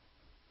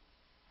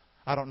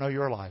 I don't know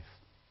your life.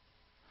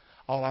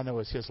 All I know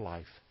is His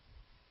life.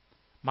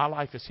 My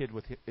life is hid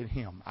in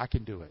Him. I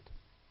can do it.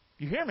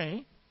 You hear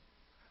me?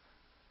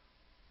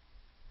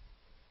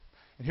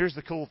 And here's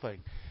the cool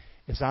thing,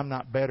 is I'm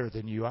not better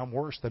than you. I'm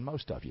worse than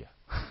most of you.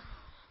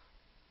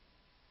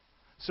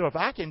 So if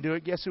I can do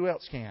it, guess who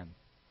else can?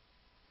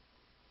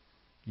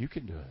 You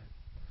can do it.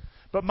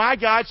 But my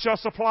God shall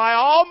supply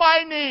all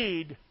my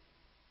need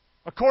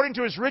according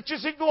to His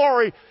riches and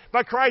glory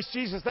by Christ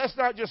Jesus. That's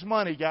not just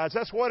money, guys.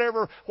 That's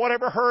whatever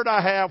hurt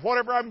I have,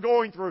 whatever I'm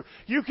going through.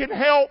 You can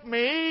help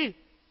me.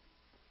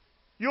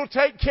 You'll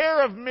take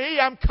care of me.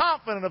 I'm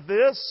confident of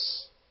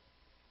this.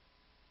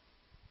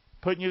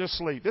 Putting you to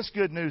sleep. This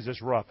good news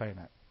is rough, ain't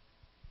it?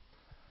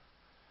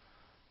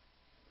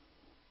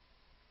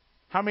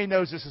 How many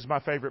knows this is my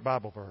favorite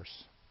Bible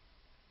verse?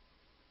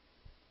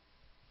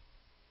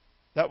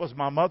 That was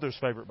my mother's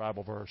favorite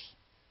Bible verse.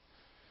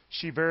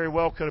 She very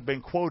well could have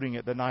been quoting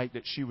it the night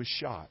that she was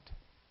shot.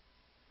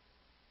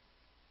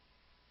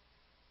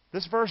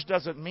 This verse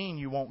doesn't mean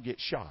you won't get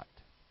shot.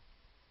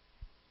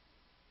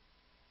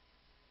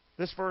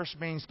 This verse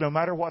means no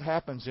matter what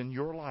happens in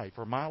your life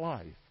or my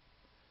life,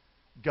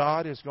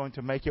 God is going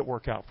to make it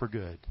work out for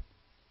good.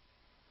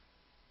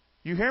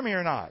 You hear me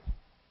or not?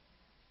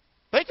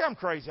 Think I'm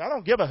crazy. I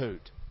don't give a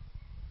hoot.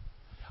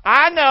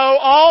 I know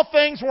all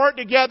things work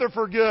together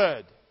for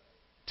good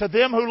to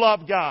them who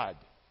love God,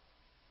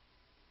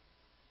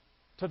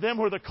 to them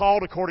who are the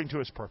called according to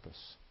His purpose.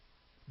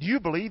 Do you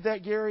believe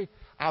that, Gary?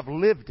 I've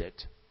lived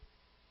it.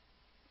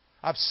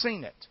 I've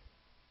seen it.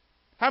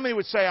 How many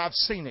would say, I've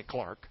seen it,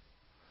 Clark?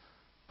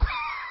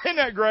 Isn't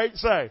that great?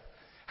 Say.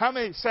 How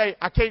many say,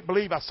 I can't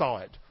believe I saw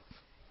it?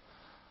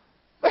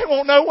 They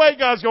won't know way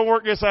God's going to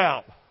work this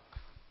out.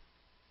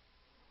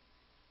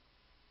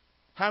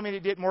 How many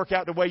didn't work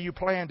out the way you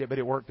planned it, but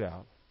it worked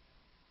out?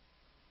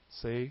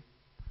 See?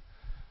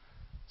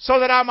 So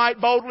that I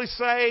might boldly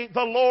say,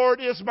 the Lord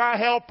is my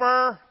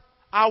helper.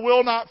 I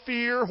will not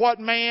fear what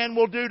man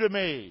will do to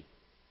me.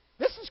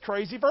 This is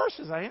crazy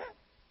verses, ain't it?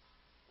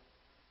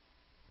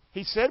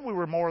 He said we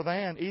were more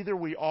than. Either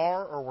we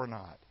are or we're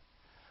not.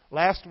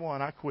 Last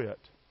one, I quit.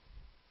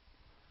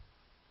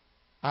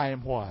 I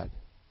am what?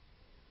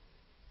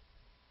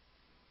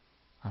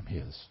 I'm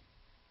His.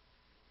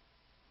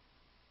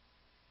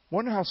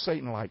 Wonder how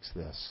Satan likes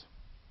this.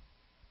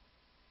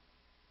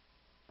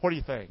 What do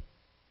you think?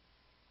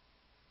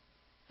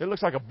 It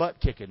looks like a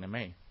butt kicking to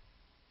me.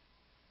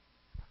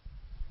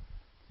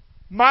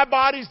 My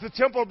body's the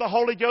temple of the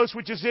Holy Ghost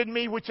which is in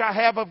me, which I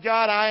have of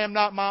God. I am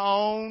not my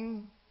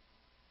own.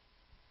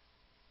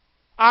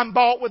 I'm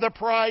bought with a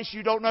price.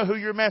 You don't know who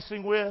you're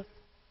messing with.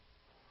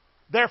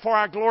 Therefore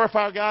I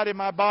glorify God in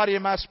my body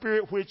and my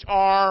spirit, which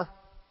are...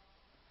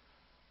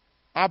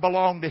 I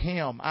belong to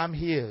Him. I'm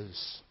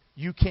His.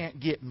 You can't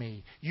get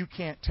me. You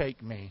can't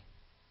take me.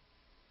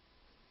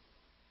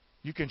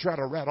 You can try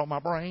to rattle my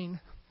brain.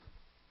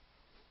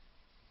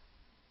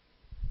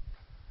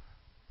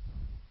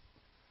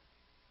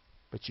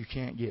 But you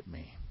can't get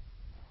me.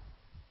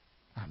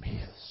 I'm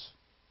His.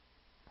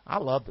 I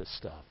love this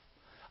stuff.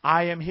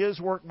 I am His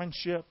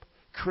workmanship,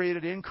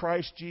 created in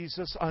Christ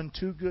Jesus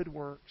unto good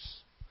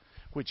works,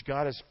 which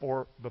God has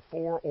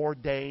before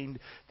ordained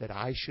that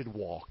I should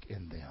walk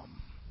in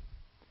them.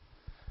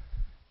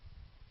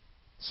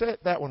 Say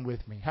that one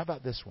with me. How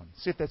about this one?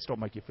 See if that's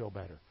don't make you feel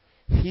better.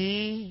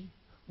 He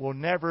will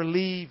never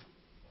leave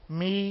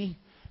me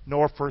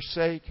nor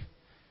forsake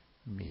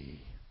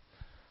me.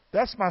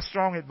 That's my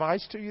strong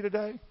advice to you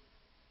today.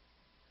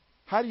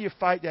 How do you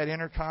fight that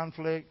inner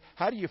conflict?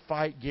 How do you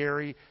fight,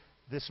 Gary,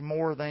 this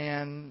more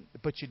than,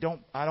 but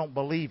I don't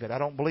believe it. I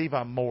don't believe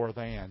I'm more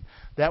than.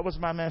 That was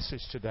my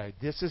message today.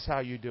 This is how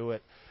you do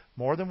it.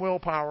 More than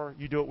willpower.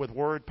 You do it with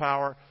word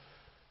power.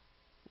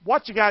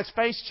 Watch your guy's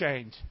face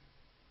change.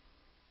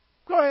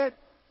 Go ahead.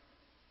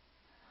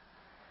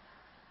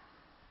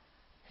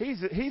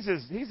 He's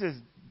as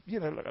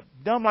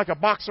dumb like a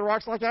box of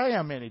rocks like I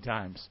am many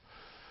times.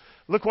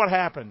 Look what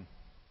happened.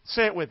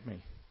 Say it with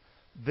me.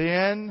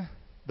 Then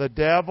the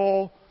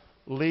devil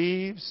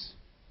leaves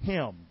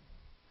him.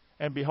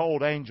 And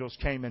behold, angels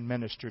came and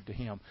ministered to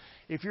him.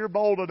 If you're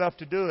bold enough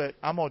to do it,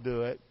 I'm going to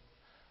do it.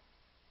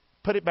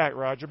 Put it back,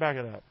 Roger. Back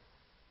it up.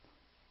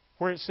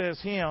 Where it says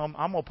him,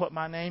 I'm going to put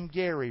my name,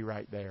 Gary,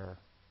 right there.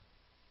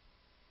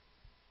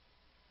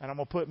 And I'm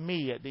going to put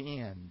me at the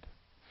end.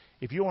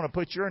 If you want to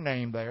put your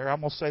name there, I'm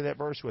going to say that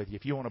verse with you.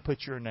 If you want to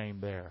put your name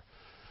there.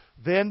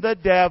 Then the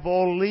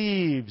devil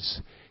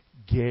leaves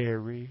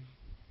Gary.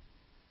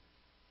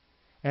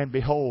 And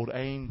behold,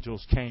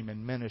 angels came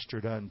and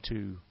ministered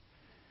unto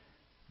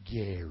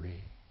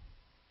Gary.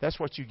 That's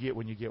what you get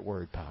when you get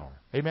word power.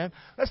 Amen?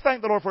 Let's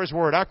thank the Lord for His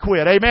word. I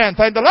quit. Amen.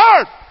 Thank the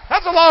Lord.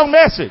 That's a long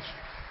message.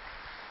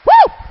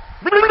 Woo!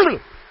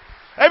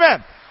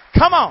 Amen.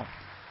 Come on.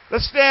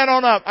 Let's stand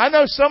on up. I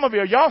know some of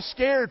you, y'all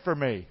scared for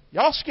me.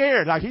 Y'all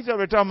scared. Like he's over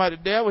there talking about the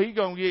devil. He's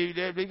going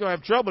to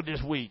have trouble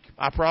this week.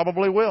 I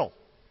probably will.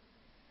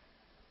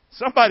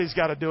 Somebody's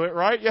got to do it,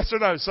 right? Yes or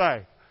no?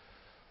 Say.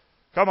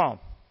 Come on.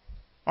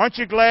 Aren't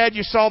you glad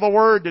you saw the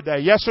Word today?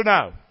 Yes or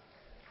no?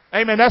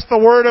 Amen. That's the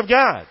Word of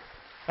God.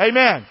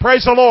 Amen.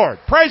 Praise the Lord.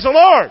 Praise the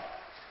Lord.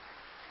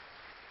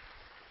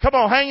 Come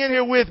on, hang in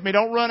here with me.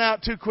 Don't run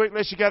out too quick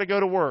unless you got to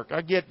go to work.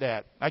 I get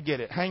that. I get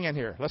it. Hang in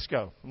here. Let's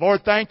go.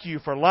 Lord, thank you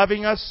for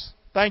loving us.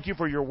 Thank you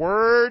for your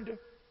Word.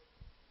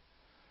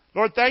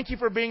 Lord, thank you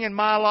for being in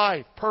my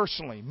life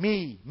personally.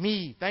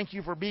 Me. Thank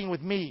you for being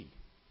with me.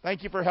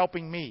 Thank you for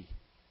helping me.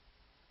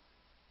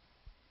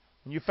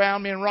 When you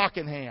found me in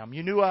Rockingham,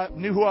 you knew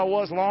who I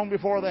was long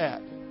before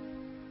that.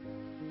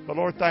 But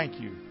Lord, thank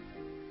you.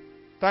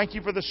 Thank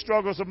you for the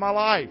struggles of my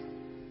life.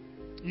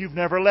 You've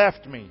never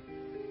left me.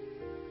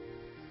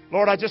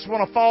 Lord, I just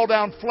want to fall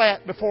down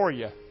flat before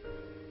you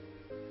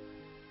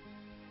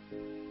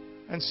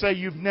and say,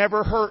 you've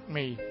never hurt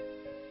me.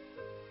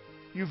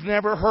 You've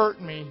never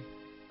hurt me.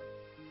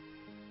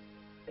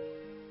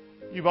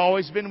 You've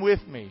always been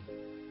with me.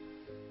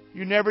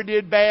 You never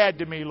did bad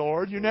to me,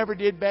 Lord. You never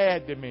did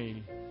bad to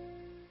me.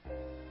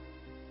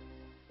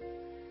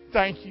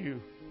 Thank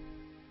you.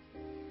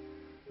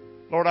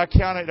 Lord, I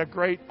count it a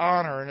great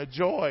honor and a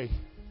joy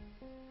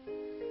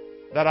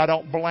that I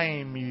don't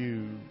blame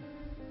you.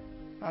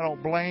 I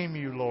don't blame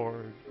you,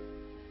 Lord.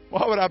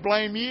 Why would I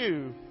blame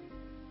you?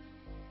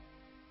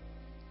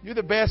 You're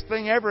the best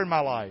thing ever in my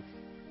life.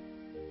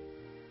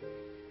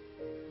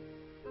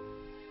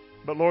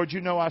 But Lord,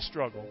 you know I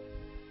struggle.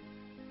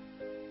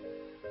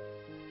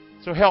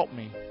 So help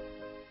me.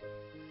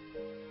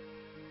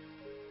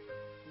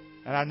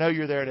 And I know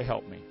you're there to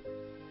help me.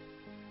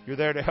 You're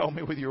there to help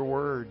me with your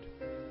word.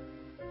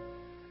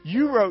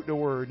 You wrote the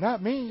word,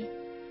 not me.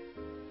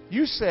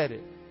 You said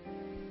it.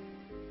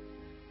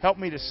 Help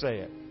me to say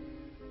it.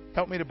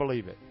 Help me to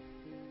believe it.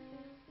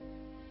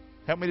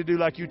 Help me to do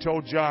like you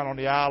told John on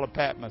the Isle of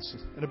Patmos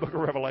in the book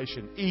of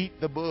Revelation. Eat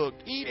the book.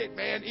 Eat it,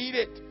 man. Eat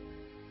it.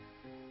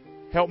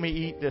 Help me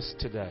eat this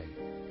today.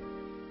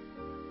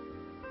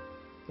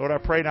 Lord, I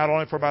pray not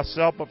only for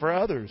myself, but for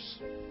others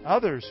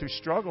who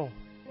struggle.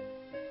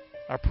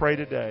 I pray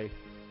today.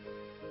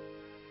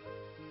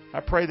 I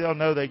pray they'll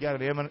know they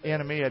got an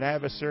enemy, an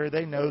adversary.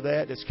 They know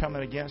that it's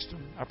coming against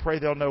them. I pray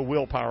they'll know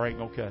willpower ain't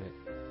going to cut it.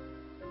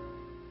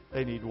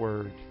 They need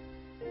word.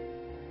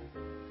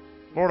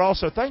 Lord,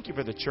 also thank you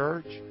for the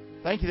church.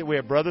 Thank you that we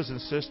have brothers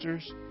and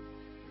sisters.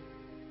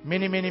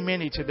 Many, many,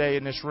 many today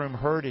in this room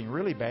hurting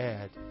really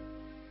bad.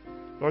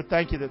 Lord,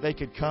 thank you that they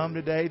could come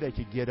today. They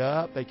could get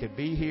up. They could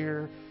be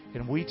here.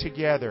 And we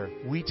together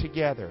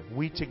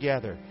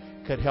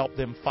could help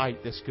them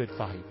fight this good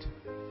fight.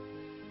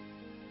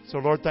 So,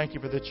 Lord, thank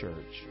you for the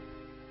church.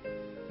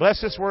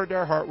 Bless this word to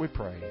our heart, we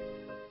pray.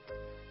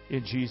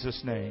 In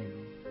Jesus'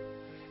 name.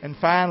 And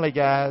finally,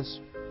 guys,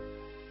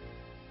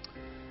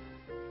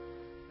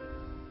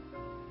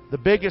 the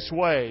biggest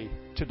way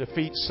to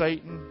defeat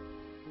Satan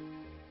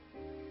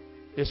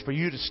is for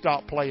you to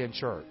stop playing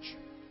church.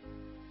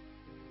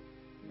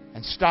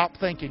 And stop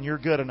thinking you're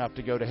good enough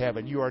to go to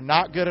heaven. You are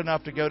not good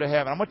enough to go to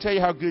heaven. I'm going to tell you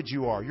how good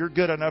you are. You're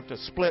good enough to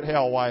split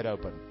hell wide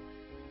open.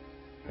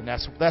 And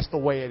that's the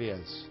way it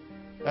is.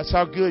 That's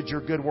how good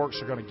your good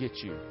works are going to get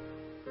you.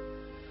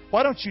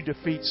 Why don't you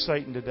defeat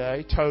Satan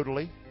today,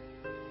 totally,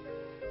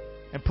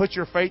 and put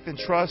your faith and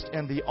trust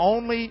in the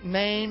only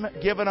name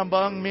given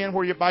among men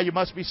whereby you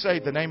must be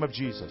saved, the name of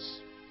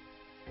Jesus.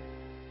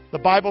 The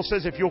Bible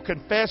says if you'll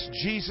confess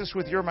Jesus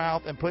with your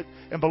mouth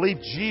and believe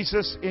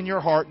Jesus in your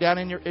heart, down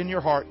in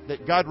your heart,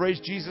 that God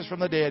raised Jesus from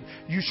the dead,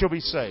 you shall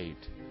be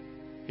saved.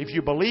 If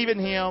you believe in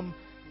Him,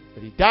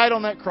 that He died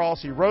on that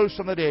cross, He rose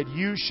from the dead,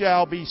 you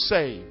shall be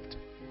saved.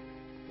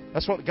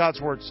 That's what God's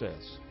Word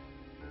says.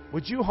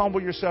 Would you humble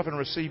yourself and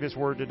receive His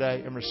Word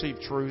today and receive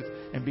truth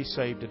and be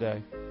saved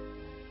today?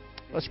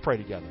 Let's pray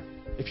together.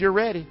 If you're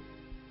ready,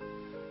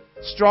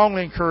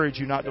 strongly encourage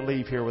you not to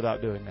leave here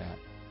without doing that.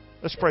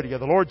 Let's pray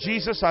together. Lord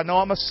Jesus, I know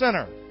I'm a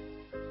sinner.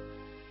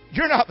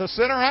 You're not the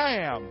sinner, I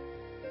am.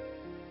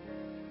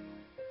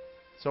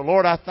 So,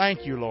 Lord, I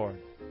thank you, Lord,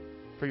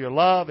 for your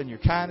love and your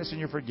kindness and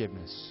your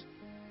forgiveness.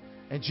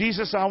 And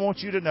Jesus, I want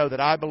you to know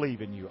that I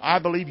believe in you. I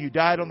believe you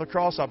died on the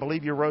cross. I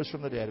believe you rose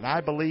from the dead. And I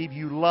believe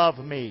you love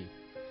me.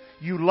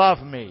 You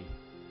love me.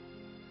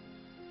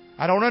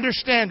 I don't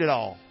understand it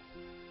all.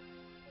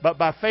 But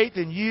by faith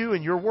in you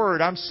and your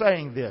word, I'm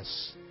saying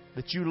this,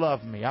 that you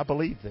love me. I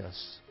believe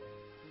this.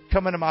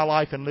 Come into my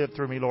life and live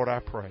through me, Lord, I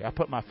pray. I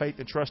put my faith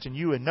and trust in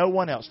you and no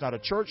one else. Not a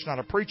church, not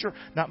a preacher,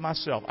 not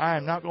myself. I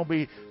am not going to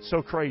be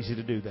so crazy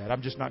to do that.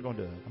 I'm just not going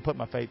to do it. I'm putting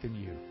my faith in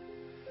you.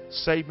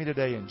 Save me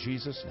today in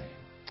Jesus' name.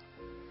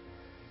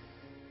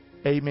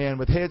 Amen.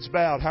 With heads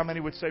bowed, how many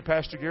would say,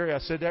 Pastor Gary, I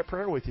said that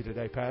prayer with you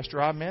today,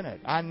 Pastor? I meant it.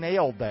 I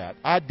nailed that.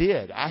 I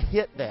did. I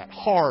hit that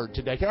hard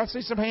today. Can I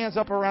see some hands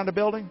up around the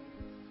building?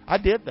 I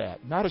did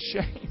that. Not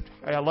ashamed.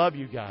 I love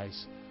you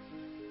guys.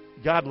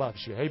 God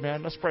loves you.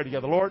 Amen. Let's pray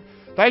together. Lord,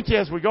 thank you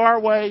as we go our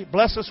way.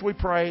 Bless us, we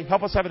pray.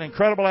 Help us have an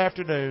incredible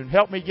afternoon.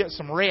 Help me get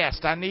some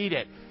rest. I need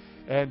it.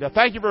 And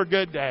thank you for a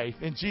good day.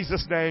 In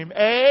Jesus' name,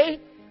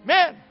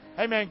 amen.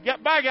 Amen.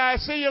 Bye,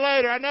 guys. See you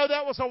later. I know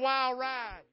that was a wild ride.